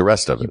 Eat the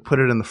rest of it. You put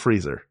it in the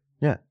freezer.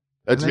 Yeah.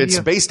 It's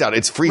based out.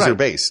 It's freezer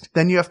based.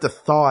 Then you have to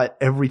thaw it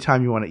every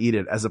time you want to eat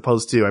it, as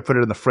opposed to I put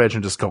it in the fridge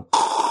and just go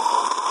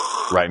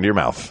right into your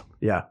mouth.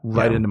 Yeah,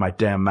 right into my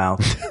damn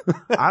mouth.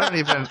 I don't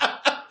even.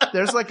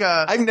 There's like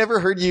a. I've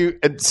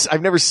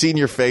never seen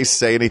your face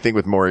say anything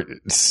with more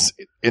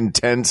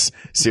intense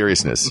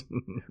seriousness.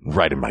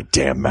 Right in my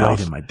damn mouth.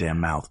 Right in my damn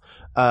mouth.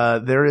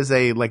 There is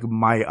a like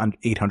My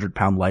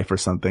 800-Pound Life or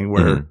something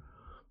where mm-hmm.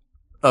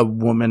 a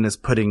woman is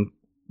putting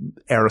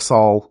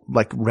aerosol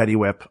like Ready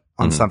Whip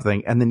on mm-hmm.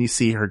 something, and then you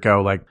see her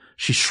go like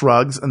she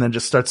shrugs and then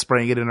just starts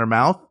spraying it in her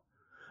mouth.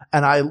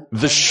 And I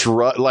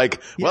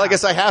I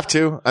guess I have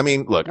to. I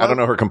mean, look, I don't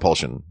know her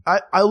compulsion.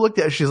 I looked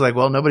at it, she's like,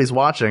 well, nobody's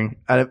watching.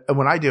 And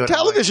when I do it,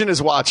 television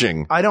is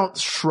watching. I don't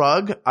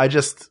shrug. I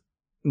just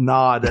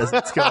nod as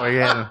it's going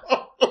in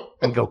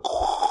and go.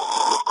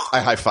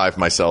 I high five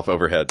myself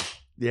overhead.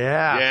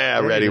 Yeah. Yeah.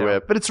 Ready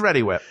Whip. But it's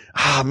Ready Whip.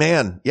 Ah,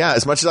 man. Yeah.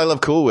 As much as I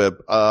love Cool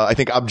Whip, I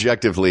think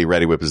objectively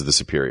Ready Whip is the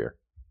superior.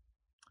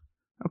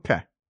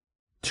 Okay.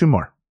 2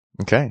 more.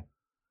 Okay.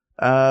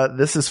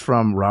 This is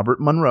from Robert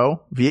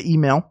Monroe via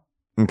email.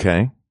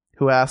 Okay.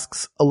 Who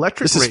asks,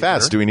 electric This is razor.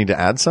 fast. Do we need to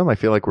add some? I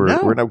feel like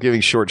we're now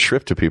giving short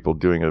shrift to people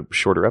doing a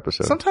shorter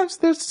episode. Sometimes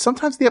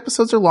the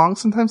episodes are long,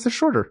 sometimes they're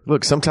shorter.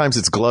 Look, sometimes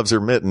it's gloves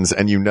or mittens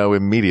and you know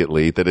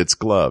immediately that it's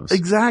gloves.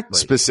 Exactly.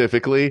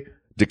 Specifically,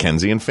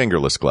 Dickensian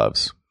fingerless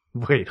gloves.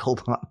 Wait,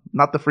 hold on.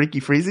 Not the Freaky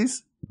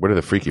Freezies? What are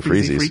the Freaky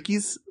Freezies?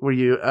 Freakies? Where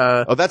you,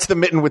 oh, that's the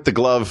mitten with the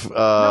glove.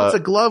 No, it's a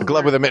glove. A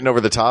glove with a mitten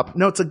over the top?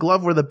 No, it's a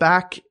glove where the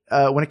back,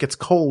 when it gets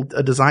cold,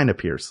 a design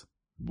appears.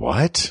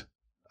 What?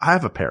 I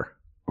have a pair.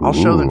 I'll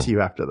show them to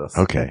you after this.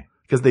 Okay.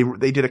 Because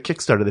they did a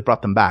Kickstarter. They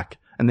brought them back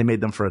and they made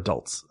them for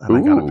adults. And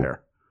I got a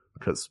pair.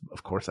 Because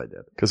of course I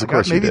did. Because of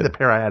course you did. Maybe the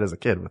pair I had as a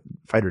kid with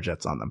fighter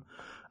jets on them.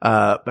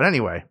 But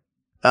anyway.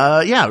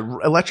 Yeah,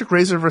 electric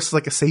razor versus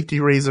like a safety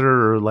razor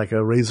or like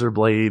a razor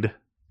blade.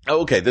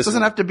 Oh, okay. This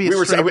doesn't have to be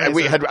a straight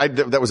razor.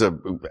 That was a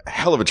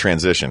hell of a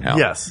transition, Hal.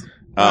 Yes.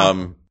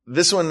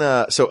 This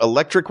one, so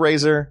electric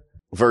razor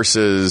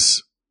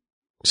versus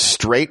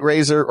straight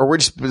razor, or we're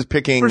just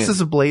picking versus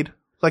a blade.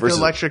 Like an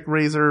electric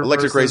razor.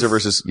 Electric razor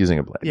versus using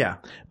a blade. Yeah.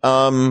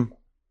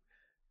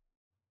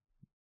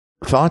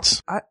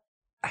 Thoughts? I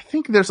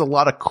think there's a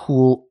lot of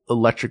cool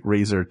electric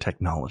razor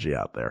technology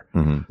out there.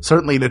 Mm-hmm.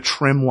 Certainly to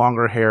trim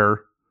longer hair.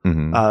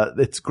 Mm-hmm.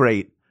 It's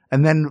great.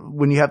 And then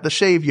when you have the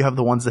shave, you have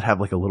the ones that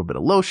have like a little bit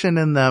of lotion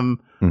in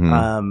them.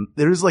 Mm-hmm.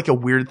 There's like a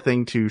weird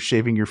thing to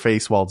shaving your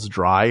face while it's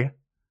dry.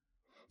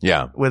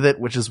 Yeah. With it,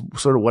 which is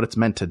sort of what it's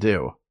meant to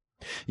do.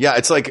 Yeah,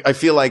 it's like, I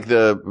feel like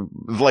the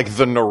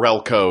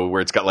Norelco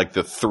where it's got like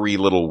the 3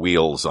 little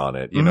wheels on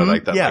it, you know,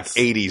 like that like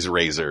 80s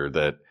razor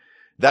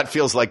that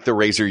feels like the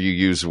razor you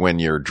use when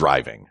you're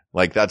driving.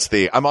 Like that's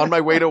I'm on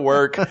my way to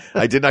work.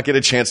 I did not get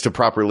a chance to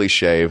properly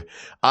shave.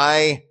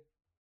 I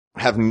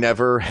have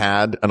never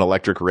had an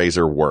electric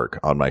razor work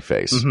on my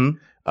face. Mm-hmm.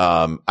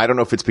 I don't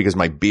know if it's because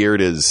my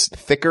beard is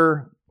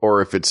thicker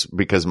or if it's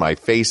because my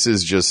face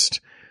is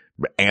just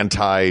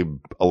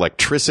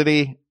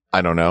anti-electricity.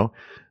 I don't know.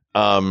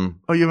 You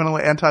have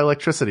an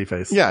anti-electricity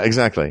face. Yeah,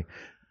 exactly.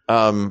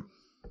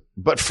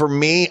 But for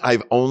me,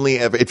 I've only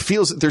ever, it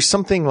feels, there's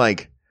something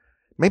like,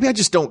 maybe I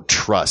just don't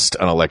trust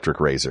an electric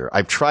razor.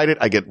 I've tried it.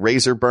 I get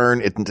razor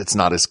burn. It's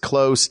not as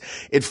close.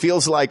 It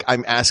feels like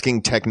I'm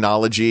asking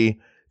technology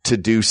to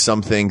do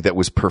something that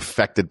was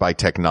perfected by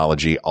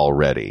technology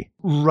already.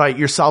 Right.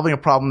 You're solving a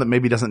problem that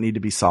maybe doesn't need to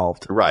be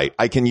solved. Right.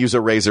 I can use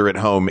a razor at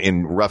home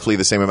in roughly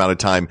the same amount of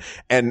time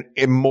and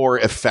more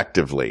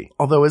effectively.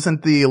 Although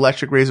isn't the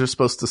electric razor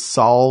supposed to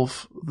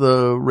solve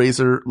the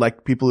razor,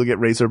 like people who get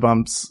razor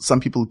bumps, some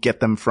people get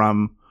them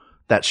from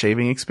that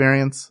shaving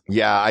experience?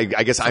 Yeah. I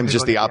guess I'm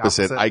just the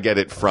opposite. I get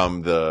it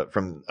from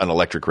an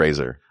electric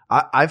razor.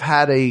 I've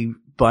had a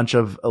bunch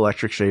of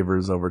electric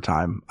shavers over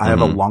time. I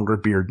have a longer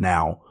beard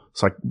now,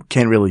 so I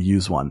can't really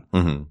use one.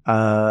 Mm-hmm.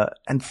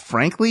 And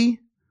frankly,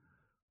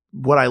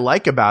 what I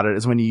like about it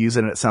is when you use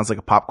it and it sounds like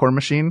a popcorn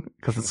machine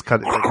because it's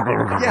kind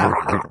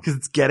of because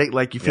it's getting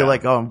like you feel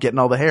like, oh, I'm getting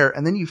all the hair,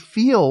 and then you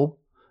feel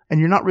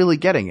and you're not really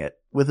getting it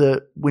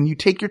when you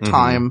take your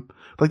time.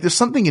 Like there's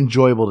something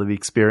enjoyable to the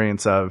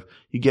experience of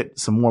you get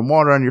some warm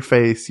water on your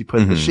face, you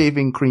put the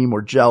shaving cream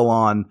or gel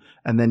on,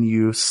 and then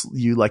you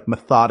like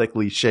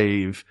methodically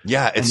shave.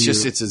 Yeah. It's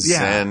a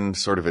zen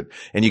sort of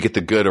and you get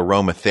the good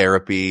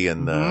aromatherapy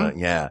and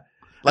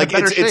like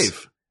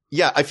it's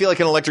I feel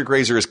like an electric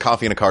razor is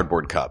coffee in a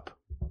cardboard cup.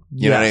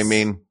 You know what I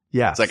mean?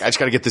 Yeah. It's like, I just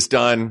got to get this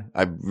done.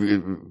 I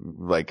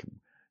like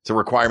It's a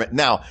requirement.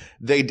 Now,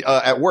 they,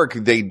 at work,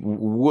 they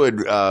would,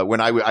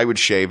 when I would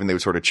shave and they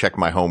would sort of check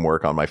my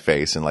homework on my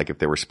face and like if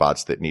there were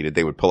spots that needed,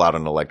 they would pull out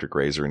an electric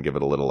razor and give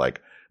it a little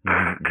like,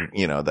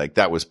 you know, like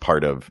that was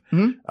part of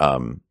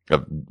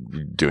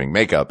doing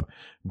makeup.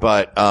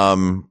 But,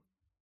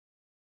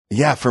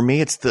 yeah, for me,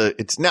 it's the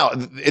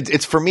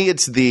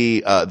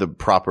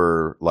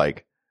proper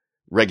like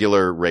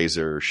regular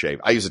razor shave.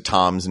 I use a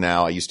Tom's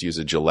now. I used to use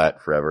a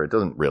Gillette forever. It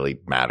doesn't really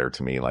matter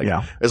to me. Like,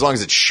 as long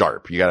as it's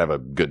sharp, you gotta have a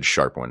good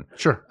sharp one.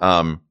 Sure.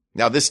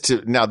 Now this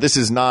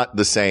is not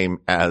the same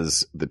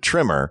as the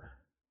trimmer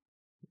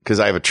because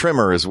I have a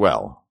trimmer as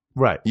well.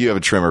 Right. You have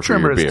a trimmer for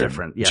your beard. Trimmer is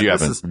different. Yeah.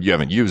 You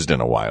haven't used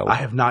in a while. I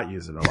have not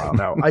used it in a while.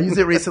 No. I used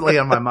it recently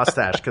on my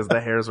mustache because the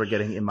hairs were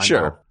getting in my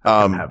mouth.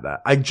 I don't have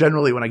that. I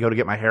generally, when I go to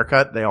get my hair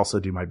cut, they also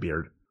do my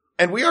beard.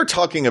 And we are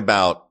talking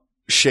about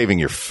shaving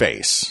your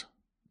face,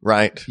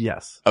 right?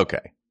 Yes.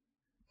 Okay.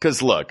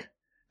 Cause look,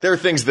 there are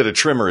things that a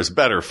trimmer is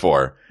better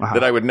for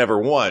that I would never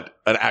want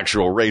an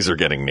actual razor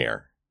getting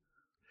near.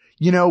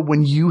 You know,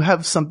 when you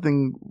have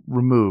something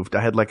removed,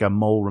 I had like a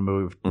mole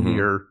removed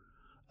near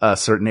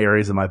certain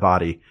areas of my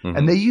body.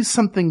 And they used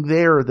something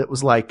there that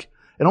was like,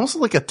 it almost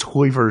like a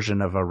toy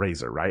version of a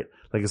razor, right?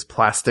 Like it's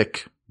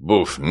plastic.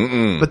 Boof.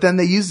 But then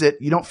they use it,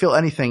 you don't feel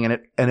anything in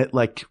it, and it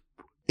like,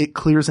 it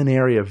clears an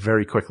area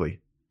very quickly.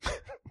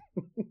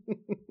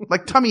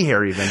 Like tummy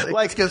hair even.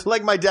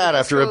 Like my dad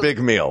after a big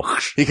meal.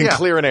 He can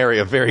clear an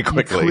area very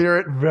quickly. You clear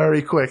it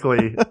very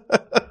quickly.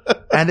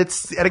 and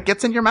it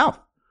gets in your mouth.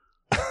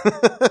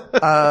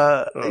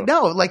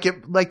 No,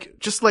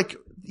 just like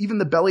even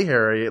the belly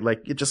hair area,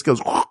 like it just goes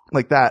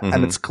like that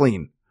and it's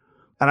clean.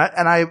 And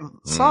I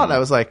saw it. I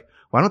was like,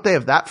 why don't they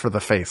have that for the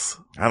face?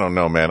 I don't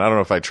know, man. I don't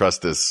know if I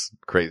trust this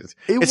crazy.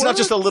 It's not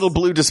just a little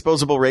blue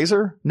disposable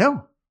razor?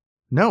 No,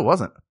 it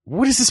wasn't.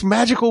 What is this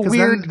magical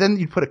weird? Then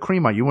you'd put a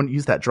cream on. You wouldn't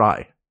use that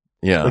dry.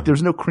 Yeah. Like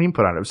there's no cream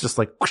put on it. It was just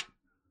like, whoosh,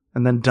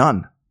 and then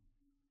done.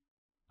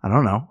 I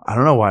don't know. I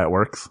don't know why it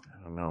works.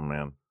 I don't know,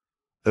 man.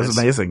 It's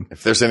amazing.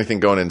 If there's anything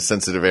going in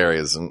sensitive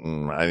areas,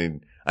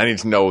 I need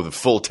to know the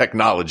full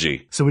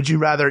technology. So you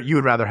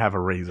would rather have a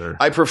razor?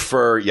 I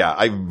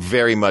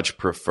very much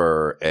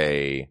prefer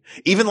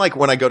even like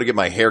when I go to get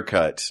my hair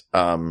cut,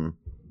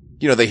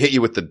 you know, they hit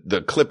you with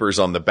the clippers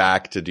on the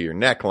back to do your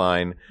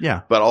neckline.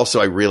 Yeah. But also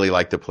I really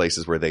like the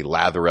places where they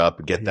lather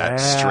up, get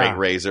that straight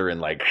razor and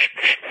like,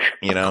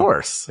 you know. Of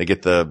course. They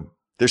get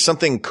there's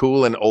something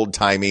cool and old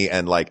timey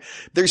and like,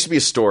 there used to be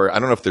a store, I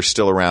don't know if they're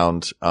still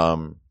around,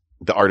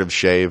 The Art of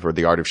Shave or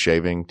The Art of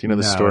Shaving. Do you know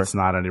this store? No, it's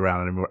not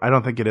around anymore. I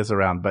don't think it is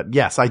around, but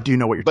yes, I do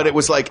know what you're talking about. But it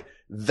was like,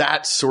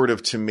 that sort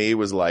of to me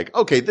was like,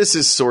 okay, this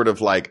is sort of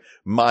like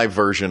my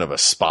version of a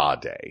spa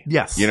day.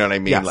 Yes. You know what I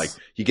mean? Yes. Like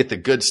you get the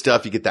good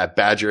stuff, you get that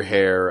badger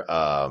hair,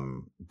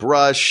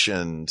 brush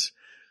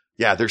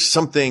yeah, there's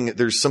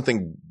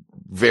something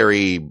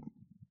very,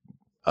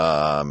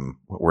 what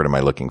word am I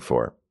looking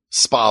for?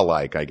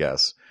 Spa-like, I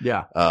guess.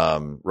 Yeah.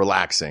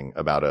 Relaxing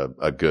about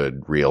a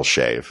good real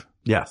shave.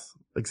 Yes.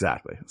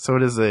 Exactly. So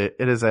it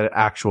is an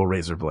actual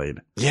razor blade.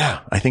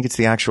 Yeah. I think it's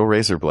the actual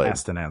razor blade.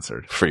 Asked and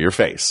answered. For your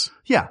face.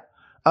 Yeah.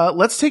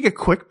 Let's take a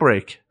quick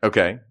break.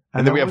 Okay.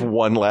 And then we have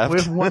one left.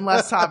 We have one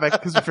last topic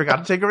because we forgot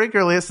to take a break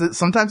earlier. So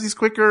sometimes these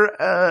quicker,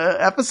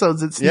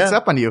 episodes, it sneaks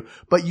up on you,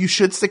 but you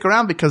should stick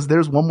around because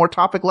there's one more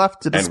topic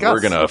left to discuss. And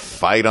we're going to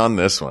fight on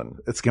this one.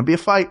 It's going to be a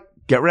fight.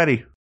 Get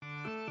ready.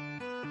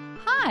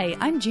 Hi,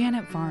 I'm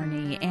Janet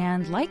Varney,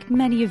 and like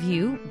many of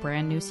you,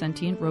 brand new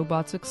sentient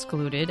robots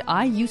excluded,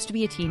 I used to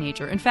be a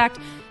teenager. In fact,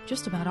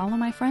 just about all of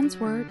my friends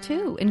were,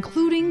 too,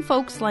 including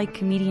folks like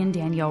comedian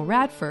Danielle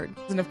Radford.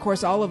 And of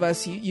course, all of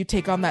us, you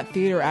take on that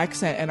theater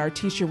accent, and our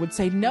teacher would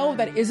say, no,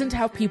 that isn't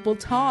how people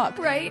talk.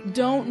 Right.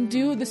 Don't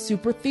do the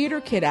super theater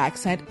kid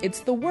accent.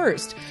 It's the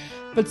worst.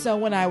 But so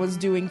when I was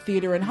doing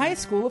theater in high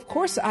school, of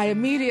course, I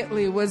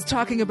immediately was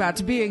talking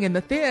about being in the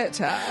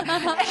theater.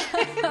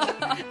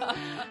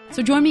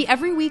 So join me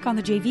every week on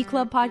the JV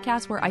Club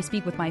podcast, where I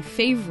speak with my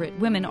favorite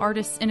women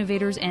artists,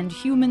 innovators, and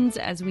humans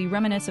as we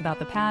reminisce about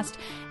the past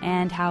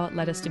and how it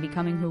led us to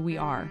becoming who we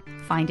are.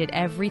 Find it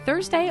every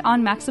Thursday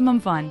on Maximum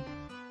Fun.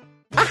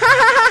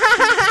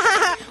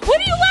 What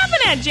are you laughing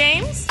at,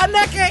 James? I'm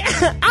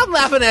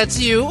laughing at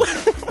you.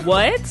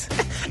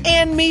 What?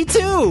 And me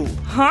too.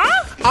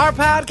 Huh? Our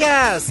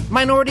podcast,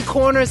 Minority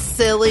Corner,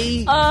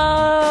 silly.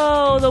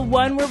 Oh, the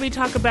one where we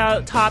talk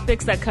about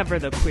topics that cover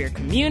the queer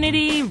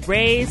community,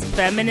 race,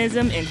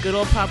 feminism, and good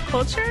old pop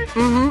culture?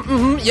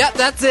 Yep,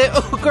 that's it.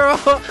 Oh, girl,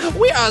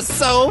 we are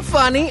so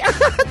funny. I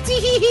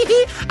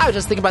was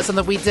just thinking about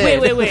something we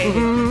did. Wait.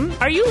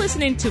 Mm-hmm. Are you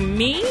listening to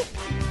me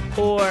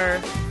or...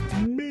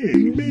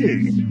 Me.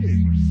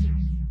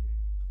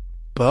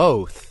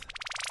 Both.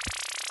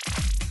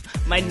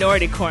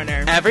 Minority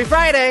Corner. Every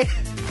Friday.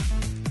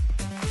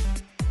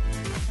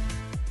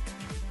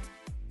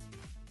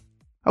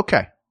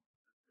 Okay.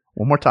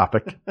 One more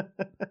topic.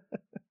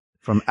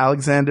 From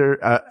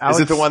Alexander. Alex,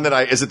 Is it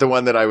the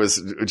one that I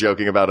was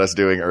joking about us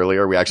doing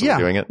earlier? Are we actually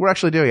doing it? We're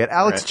actually doing it.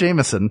 Alex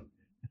Jameson.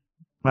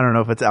 I don't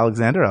know if it's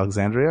Alexander,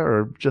 Alexandria,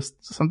 or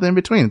just something in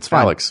between. It's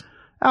fine.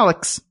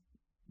 Alex.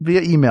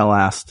 via email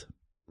asked,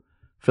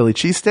 Philly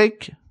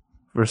cheesesteak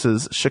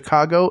versus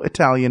Chicago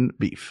Italian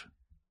beef.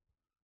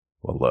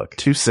 Well, look.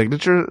 2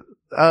 signature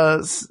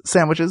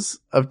sandwiches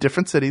of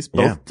different cities,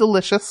 both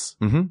delicious.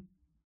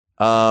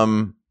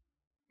 Mm-hmm.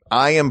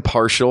 I am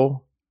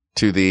partial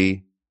to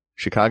the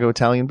Chicago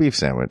Italian beef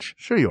sandwich.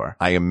 Sure you are.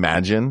 I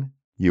imagine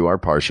you are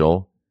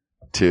partial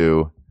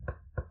to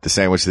the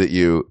sandwich that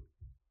you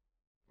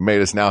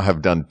made us now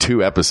have done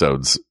 2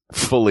 episodes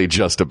fully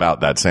just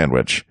about that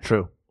sandwich.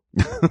 True.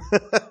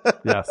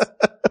 Yes.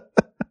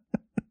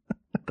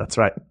 That's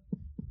right.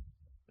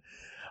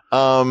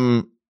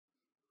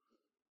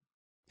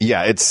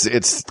 Yeah,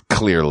 it's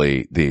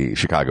clearly the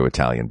Chicago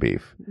Italian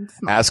beef.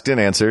 Asked and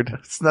answered.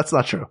 That's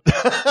not true.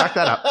 Back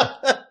that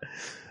up.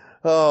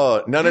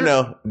 Oh,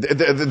 no.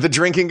 The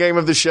drinking game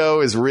of the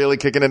show is really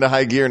kicking into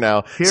high gear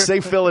now.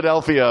 Say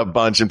Philadelphia a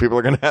bunch and people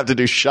are going to have to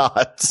do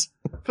shots.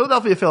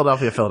 Philadelphia.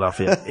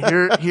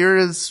 Here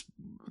is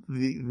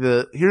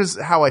here's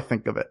how I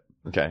think of it.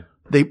 Okay.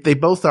 They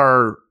both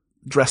are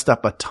dressed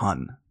up a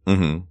ton.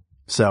 Mm-hmm.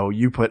 So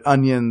you put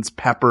onions,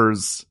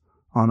 peppers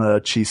on a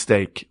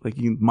cheesesteak, like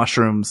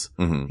mushrooms.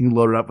 Mm-hmm. You can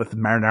load it up with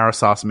marinara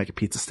sauce and make a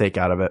pizza steak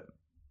out of it.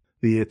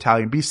 The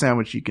Italian beef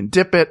sandwich, you can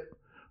dip it.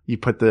 You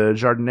put the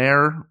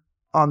jardiniere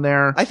on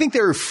there. I think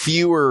there are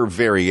fewer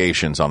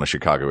variations on a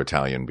Chicago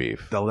Italian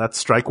beef. Though that's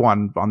strike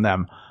one on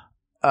them.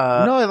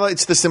 No,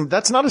 it's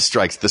that's not a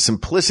strike. It's the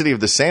simplicity of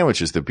the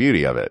sandwich is the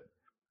beauty of it.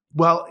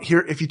 Well,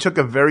 here, if you took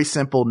a very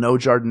simple no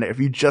jardiniere, if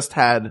you just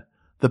had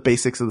the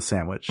basics of the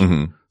sandwich.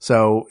 Mm-hmm.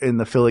 So in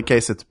the Philly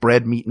case, it's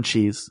bread, meat, and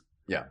cheese.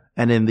 Yeah.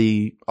 And in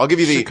the I'll give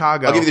you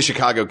Chicago the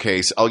Chicago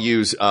case. I'll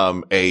use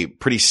a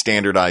pretty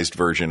standardized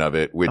version of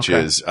it, which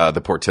is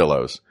the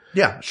Portillo's.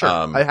 Yeah, sure.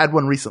 I had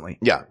one recently.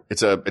 Yeah,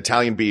 it's a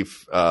Italian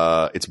beef.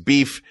 It's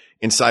beef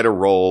inside a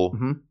roll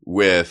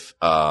with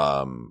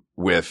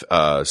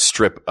a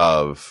strip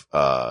of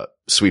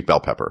sweet bell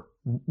pepper.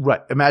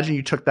 Right. Imagine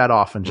you took that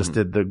off and just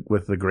did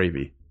with the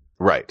gravy.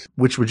 Right.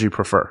 Which would you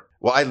prefer?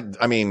 Well,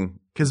 I mean,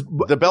 because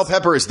the bell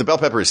pepper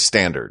is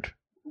standard.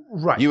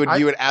 Right. You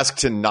would ask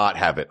to not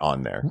have it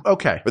on there.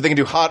 Okay. But they can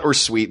do hot or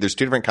sweet. There's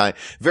 2 different kinds.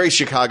 Very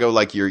Chicago,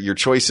 like your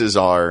choices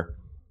are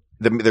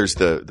there's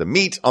the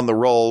meat on the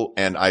roll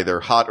and either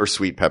hot or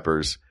sweet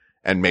peppers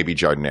and maybe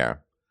jardiniere.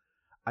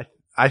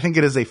 I think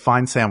it is a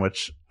fine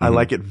sandwich. I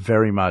like it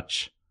very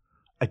much.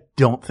 I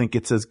don't think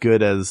it's as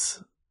good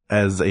as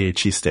a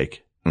cheesesteak.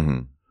 Mm-hmm.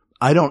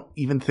 I don't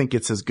even think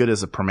it's as good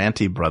as a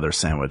Primanti Brothers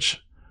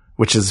sandwich,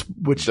 which the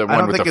I one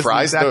don't with think the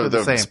fries, exactly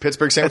the same.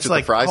 Pittsburgh sandwich it's with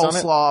like the fries on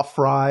it. Coleslaw,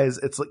 fries.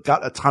 It's like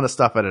got a ton of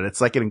stuff in it.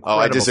 It's like an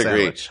incredible I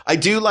disagree. Sandwich. I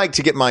do like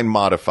to get mine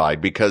modified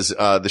because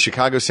the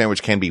Chicago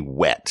sandwich can be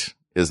wet.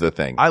 Is the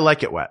thing. I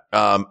like it wet.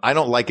 I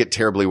don't like it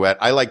terribly wet.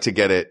 I like to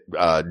get it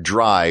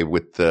dry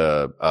with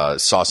the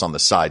sauce on the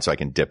side so I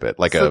can dip it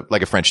like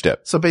a French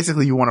dip. So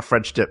basically, you want a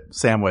French dip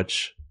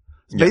sandwich.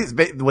 Yeah.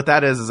 What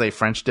that is a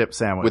French dip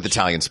sandwich with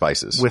Italian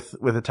spices.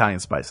 With Italian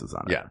spices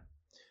on it.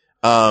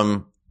 Yeah.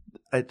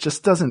 It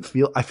just doesn't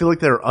feel. I feel like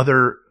there are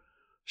other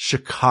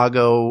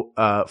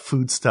Chicago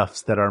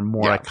foodstuffs that are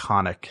more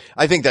iconic.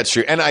 I think that's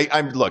true. And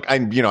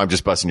I'm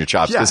just busting your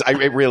chops because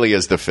it really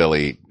is the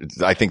Philly.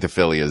 I think the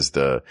Philly is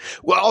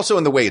also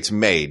in the way it's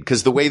made,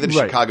 because the way that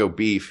Chicago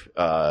beef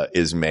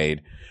is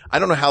made, I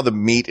don't know how the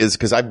meat is,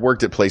 because I've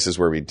worked at places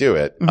where we do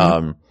it.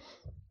 Mm-hmm.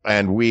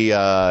 And we,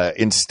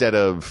 instead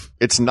of,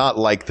 it's not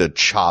like the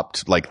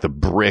chopped, like the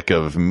brick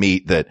of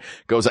meat that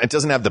goes, it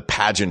doesn't have the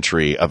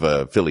pageantry of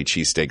a Philly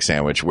cheesesteak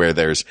sandwich where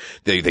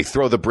they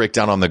throw the brick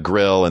down on the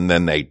grill and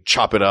then they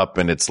chop it up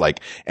and it's like,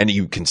 and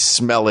you can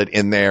smell it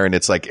in there and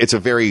it's like, it's a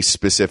very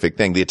specific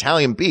thing. The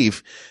Italian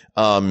beef,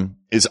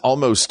 is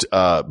almost,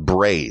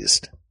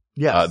 braised.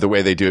 Yes. The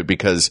way they do it,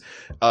 because,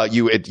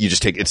 you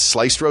just take, it's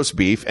sliced roast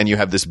beef and you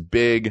have this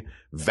big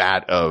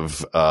vat of,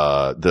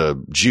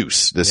 the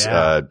juice, this,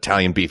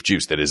 Italian beef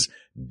juice that is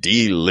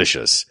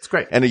delicious. It's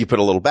great. And then you put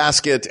a little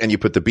basket and you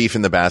put the beef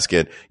in the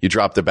basket. You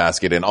drop the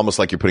basket in almost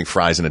like you're putting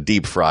fries in a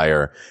deep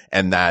fryer,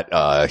 and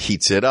that,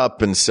 heats it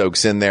up and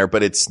soaks in there.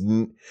 But it's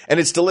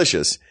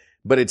delicious,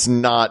 but it's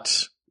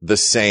not the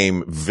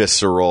same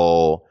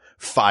visceral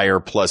fire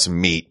plus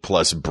meat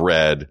plus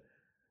bread.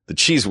 The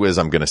Cheese Whiz,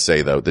 I'm going to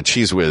say though, the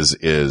Cheese Whiz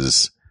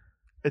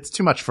it's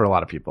too much for a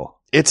lot of people.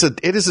 It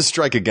is a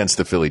strike against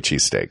the Philly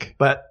cheesesteak.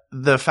 But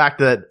the fact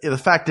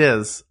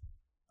is,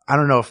 I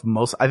don't know if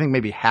I think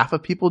maybe half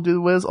of people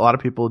do Whiz. A lot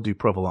of people do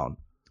provolone.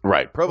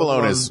 Right.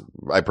 Provolone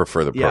I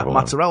prefer the provolone. Yeah,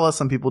 mozzarella,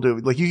 some people do.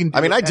 Like you can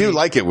do I do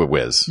like it with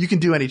Whiz. You can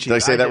do any cheese. Did I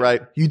say that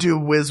right? You do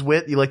Whiz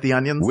Wit. You like the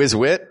onions? Whiz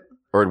Wit?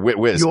 Or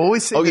Whiz? You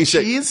always say the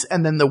cheese,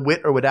 and then the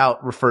wit or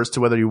without refers to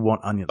whether you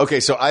want onions. Okay,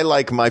 so I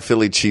like my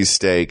Philly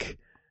cheesesteak.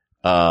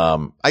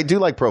 I do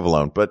like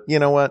provolone, but you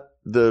know what?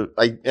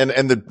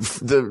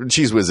 The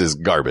Cheese Whiz is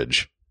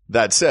garbage.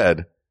 That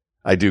said,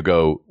 I do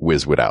go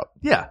Whiz without.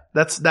 Yeah,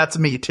 that's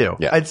me too.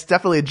 Yeah. It's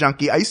definitely a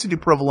junkie. I used to do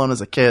provolone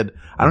as a kid.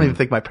 I don't even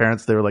think my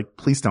parents, they were like,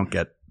 please don't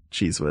get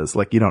Cheese Whiz.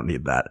 Like, you don't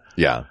need that.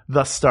 Yeah.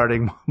 Thus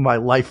starting my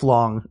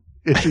lifelong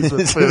issues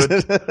with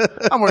food.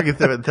 I'm working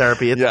through it in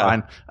therapy. It's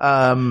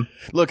fine.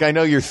 Look, I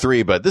know you're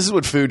 3, but this is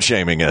what food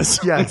shaming is.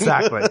 Yeah,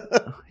 exactly.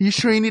 You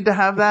sure you need to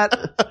have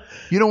that?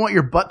 You don't want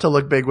your butt to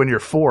look big when you're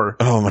 4.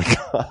 Oh my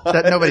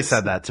God. Nobody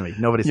said that to me.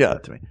 Nobody said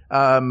that to me.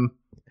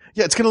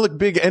 Yeah, it's going to look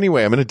big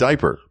anyway. I'm in a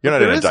diaper. You're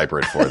not in a diaper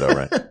at 4 though,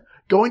 right?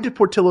 Going to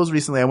Portillo's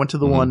recently, I went to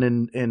the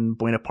one in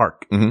Buena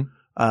Park.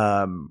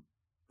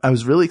 I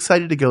was really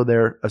excited to go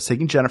there. I was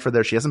taking Jennifer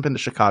there. She hasn't been to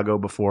Chicago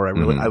before.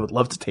 I would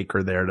love to take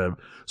her there to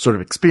sort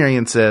of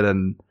experience it.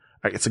 And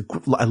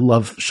I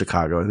love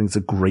Chicago. I think it's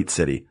a great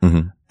city.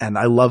 And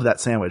I love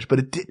that sandwich,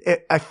 but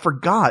I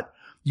forgot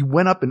you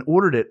went up and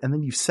ordered it and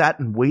then you sat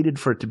and waited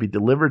for it to be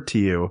delivered to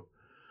you.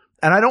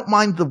 And I don't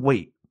mind the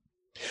wait.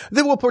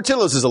 Well,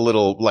 Portillo's is a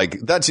little like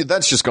that's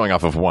just going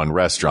off of one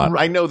restaurant.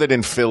 Right. I know that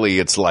in Philly,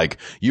 it's like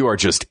you are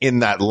just in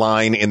that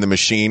line in the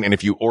machine, and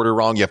if you order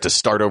wrong, you have to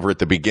start over at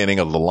the beginning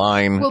of the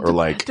line.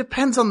 Well, it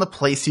depends on the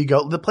place you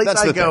go. The place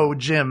I go,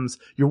 Jim's,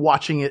 you're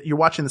watching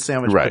the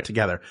sandwich put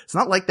together. It's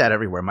not like that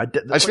everywhere. I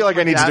just feel like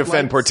I need to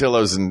defend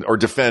Portillo's or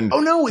defend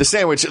the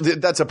sandwich.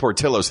 That's a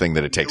Portillo's thing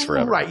that it takes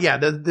forever. Right? Yeah.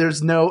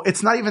 There's no.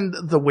 It's not even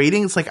the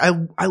waiting. It's like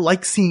I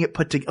like seeing it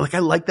put together. Like I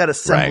like that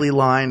assembly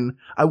line.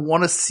 I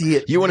want to see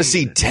it. You want to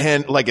see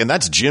 10, and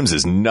that's Jim's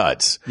is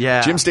nuts.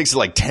 Yeah. Jim's takes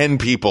like 10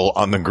 people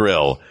on the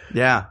grill.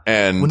 Yeah.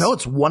 And no,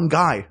 it's one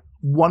guy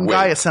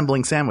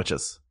assembling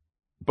sandwiches.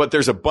 But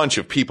there's a bunch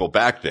of people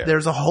back there.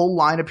 There's a whole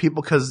line of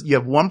people because you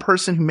have one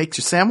person who makes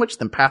your sandwich,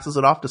 then passes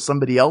it off to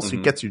somebody else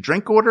who gets your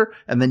drink order,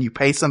 and then you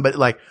pay somebody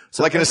like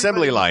an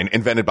assembly line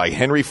invented by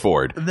Henry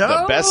Ford. No.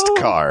 The best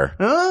car.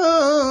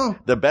 Oh.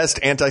 The best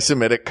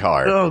anti-Semitic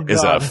car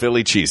is a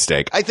Philly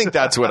cheesesteak. I think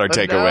that's what our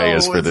takeaway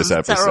is for this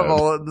episode.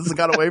 Terrible. This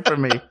got away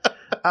from me.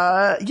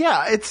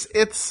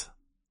 It's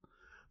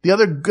the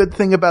other good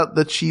thing about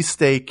the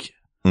cheesesteak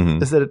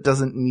is that it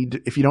doesn't need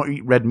to, if you don't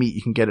eat red meat,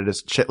 you can get it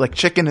as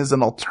chicken is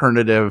an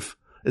alternative,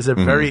 is a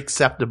very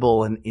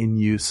acceptable and in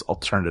use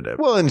alternative.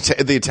 Well, in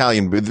the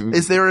Italian,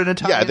 is there an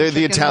Italian?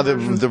 Yeah,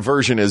 the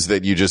version is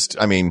that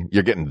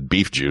you're getting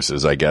beef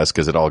juices, I guess,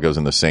 because it all goes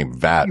in the same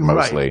vat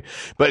mostly. Right.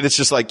 But it's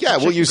just like,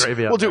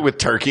 we'll do it with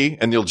turkey,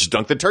 and you'll just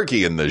dunk the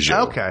turkey in the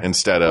jus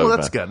instead of. Well,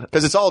 that's good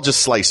because it's all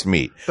just sliced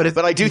meat.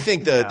 But I do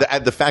think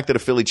the fact that a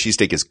Philly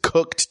cheesesteak is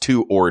cooked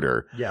to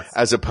order,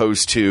 as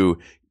opposed to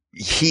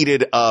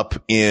heated up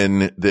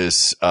in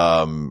this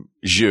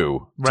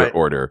jus to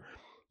order.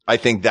 I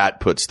think that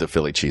puts the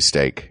Philly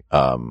cheesesteak,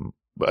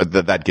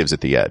 that gives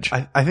it the edge.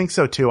 I think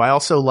so too. I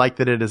also like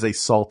that it is a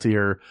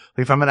saltier,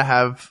 like if I'm going to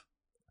have,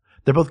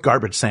 they're both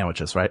garbage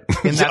sandwiches, right?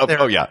 In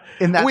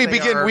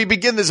that we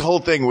begin this whole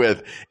thing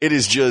with, it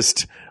is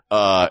just,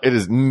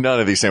 none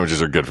of these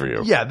sandwiches are good for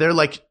you. Yeah. They're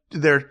like,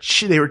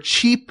 they were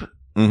cheap.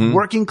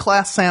 Working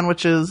class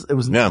sandwiches. It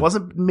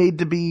wasn't made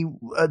to be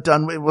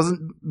done. It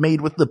wasn't made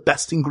with the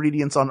best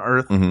ingredients on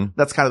earth.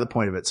 That's kind of the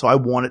point of it. So I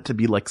want it to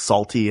be like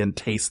salty and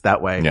taste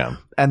that way. Yeah.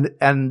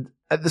 And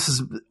this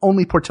is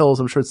only Portillo's.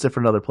 I'm sure it's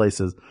different in other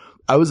places.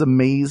 I was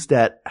amazed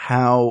at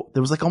how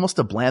there was like almost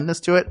a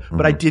blandness to it,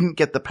 but I didn't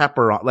get the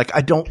pepper on. Like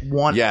I don't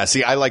want. Yeah.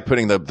 See, I like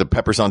putting the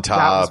peppers on top.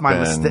 That was my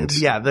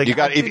mistake. Yeah. You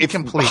got if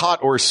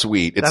hot or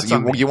sweet.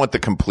 You want the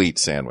complete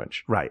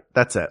sandwich. Right.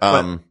 That's it.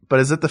 But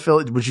is it the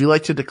Philly? Would you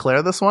like to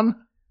declare this one?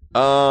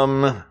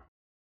 Not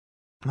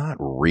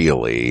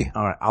really.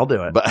 All right. I'll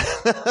do it. But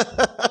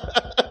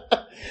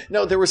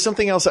no, there was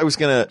something else I was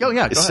going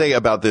to say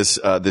about this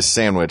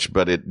sandwich,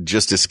 but it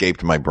just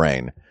escaped my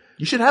brain.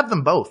 You should have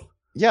them both.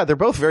 Yeah, they're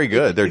both very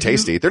good. They're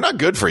tasty. They're not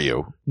good for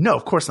you. No,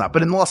 of course not.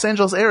 But in the Los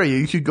Angeles area,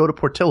 you could go to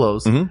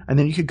Portillo's, and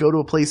then you could go to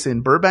a place in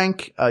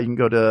Burbank. You can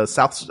go to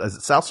South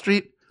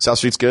Street. South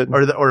Street's good.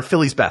 Or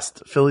Philly's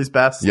Best. Philly's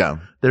Best. Yeah.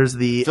 There's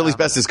the Philly's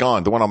Best is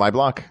gone. The one on my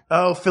block.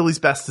 Oh, Philly's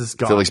Best is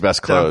gone. Philly's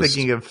Best closed. I'm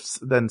thinking of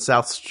then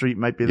South Street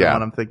might be the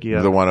one I'm thinking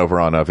of. The one over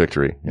on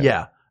Victory.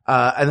 Yeah.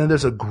 And then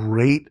there's a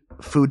great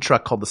food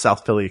truck called the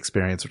South Philly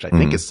Experience, which I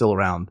think is still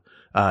around.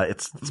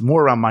 It's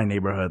more around my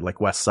neighborhood,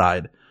 like West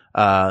Side.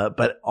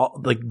 But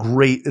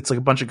great. It's like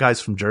a bunch of guys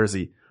from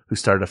Jersey who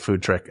started a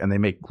food truck, and they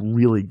make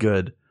really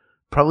good,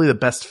 probably the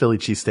best Philly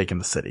cheesesteak in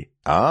the city.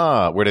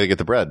 Ah, where do they get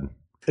the bread?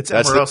 It's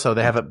Amoroso.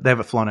 They have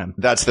it flown in.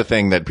 That's the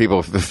thing that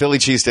the Philly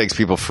cheesesteaks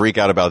people freak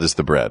out about is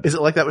the bread. Is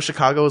it like that with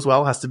Chicago as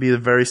well? It has to be a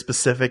very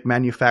specific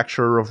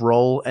manufacturer of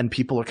roll, and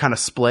people are kind of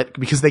split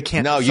because they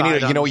can't. No, you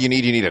know what you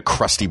need? You need a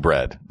crusty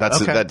bread.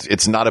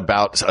 It's not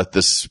about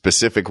the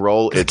specific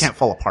roll. It can't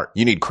fall apart.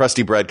 You need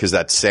crusty bread because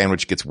that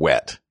sandwich gets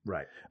wet.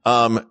 Right.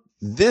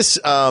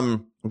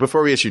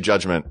 Before we issue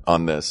judgment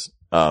on this,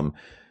 and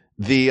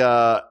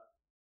I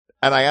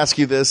ask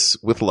you this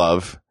with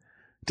love.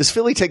 Does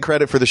Philly take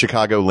credit for the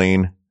Chicago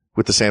lean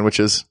with the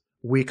sandwiches?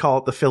 We call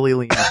it the Philly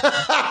lean.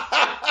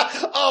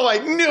 Oh, I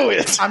knew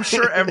it. I'm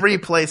sure every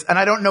place, and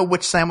I don't know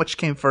which sandwich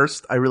came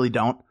first. I really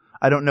don't.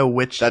 I don't know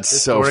which. That's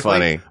so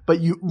funny. But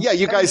you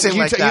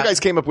guys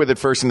came up with it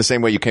first in the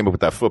same way you came up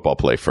with that football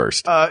play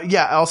first.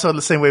 Also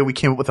the same way we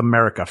came up with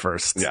America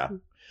first. Yeah.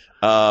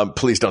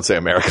 Please don't say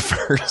America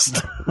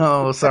first.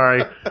 Oh,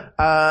 sorry.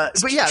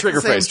 But yeah,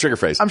 trigger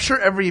phrase. I'm sure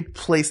every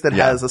place that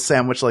has a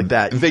sandwich like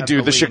that, they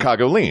do the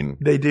Chicago lean.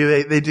 They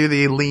do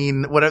the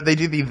lean. Whatever they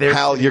do the.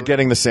 Hal, you're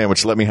getting the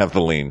sandwich. Let me have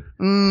the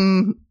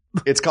lean.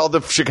 It's called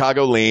the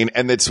Chicago lean,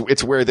 and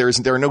it's where there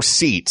are no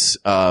seats.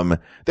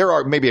 There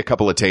are maybe a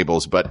couple of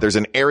tables, but there's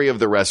an area of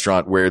the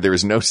restaurant where there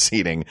is no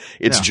seating.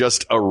 It's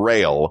just a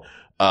rail,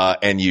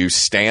 and you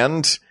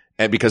stand.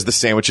 And because the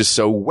sandwich is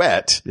so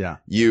wet,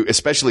 you,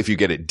 especially if you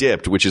get it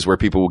dipped, which is where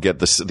people will get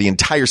the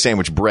entire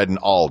sandwich, bread and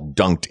all,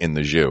 dunked in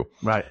the jus.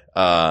 Right.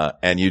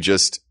 And you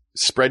just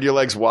spread your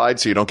legs wide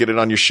so you don't get it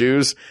on your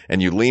shoes,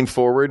 and you lean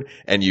forward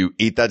and you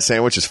eat that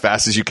sandwich as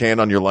fast as you can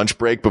on your lunch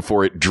break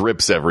before it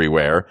drips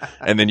everywhere.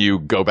 And then you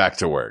go back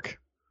to work.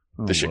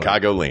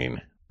 Chicago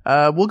lean.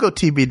 We'll go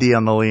TBD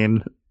on the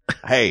lean.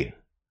 Hey.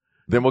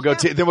 Then we'll go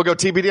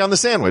TBD on the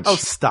sandwich. Oh,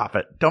 stop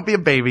it. Don't be a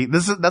baby.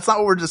 That's not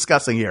what we're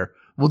discussing here.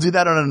 We'll do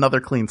that on another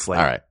clean slate.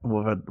 All right.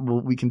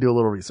 We can do a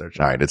little research.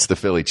 All right. It's the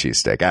Philly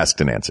cheesesteak. Asked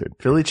and answered.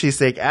 Philly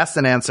cheesesteak. Asked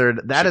and answered.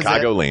 That is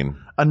Chicago lean.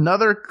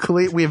 Another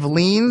we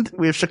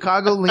have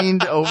Chicago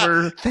leaned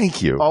over.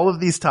 Thank you. All of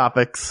these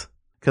topics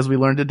because we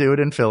learned to do it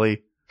in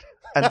Philly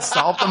and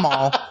solve them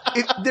all.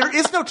 There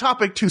is no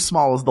topic too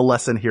small is the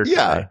lesson here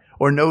today.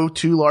 Or no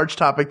too large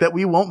topic that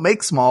we won't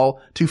make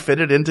small to fit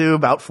it into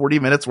about 40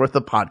 minutes worth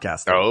of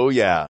podcasting. Oh,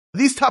 yeah.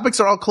 These topics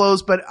are all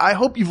closed, but I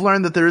hope you've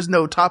learned that there is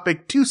no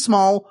topic too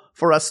small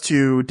for us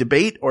to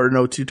debate or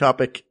no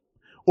topic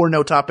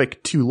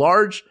too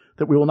large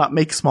that we will not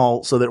make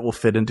small so that it will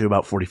fit into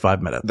about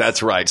 45 minutes.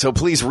 That's right. So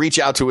please reach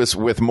out to us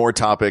with more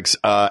topics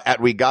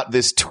at We Got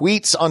This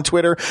tweets on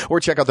Twitter, or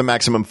check out the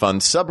Maximum Fun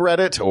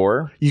subreddit,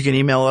 or you can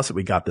email us at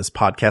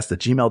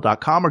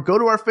wegotThisPodcast@gmail.com, or go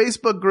to our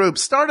Facebook group.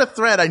 Start a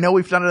thread. I know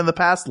we've done it in the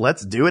past.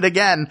 Let's do it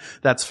again.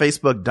 That's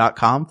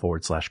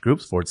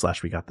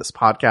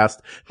facebook.com/groups/WeGotThisPodcast.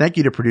 Thank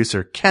you to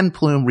producer Ken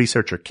Plume,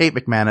 researcher Kate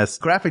McManus,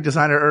 graphic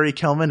designer Uri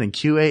Kilman, and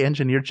QA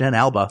engineer Jen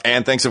Alba.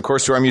 And thanks, of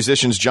course, to our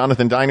musicians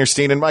Jonathan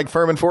Dinerstein and Mike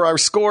Furman for our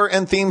score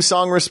and theme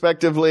song,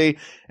 respectively.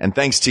 And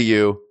thanks to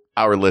you,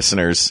 our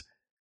listeners,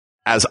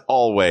 as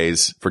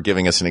always, for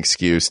giving us an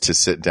excuse to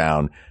sit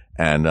down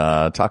and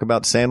talk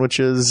about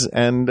sandwiches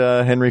and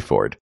Henry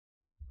Ford.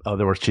 Oh,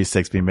 there were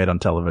cheesesteaks being made on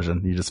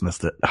television. You just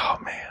missed it. Oh,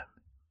 man.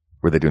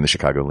 Were they doing the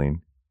Chicago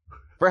lean?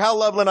 For Hal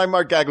Loveland, I'm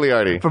Mark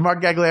Gagliardi. For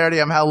Mark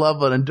Gagliardi, I'm Hal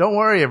Loveland. And don't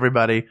worry,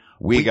 everybody.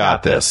 We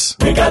got this.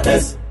 We got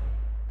this.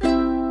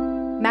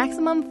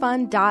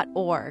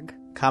 MaximumFun.org.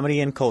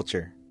 Comedy and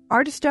culture.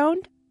 Artist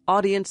owned.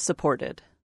 Audience supported.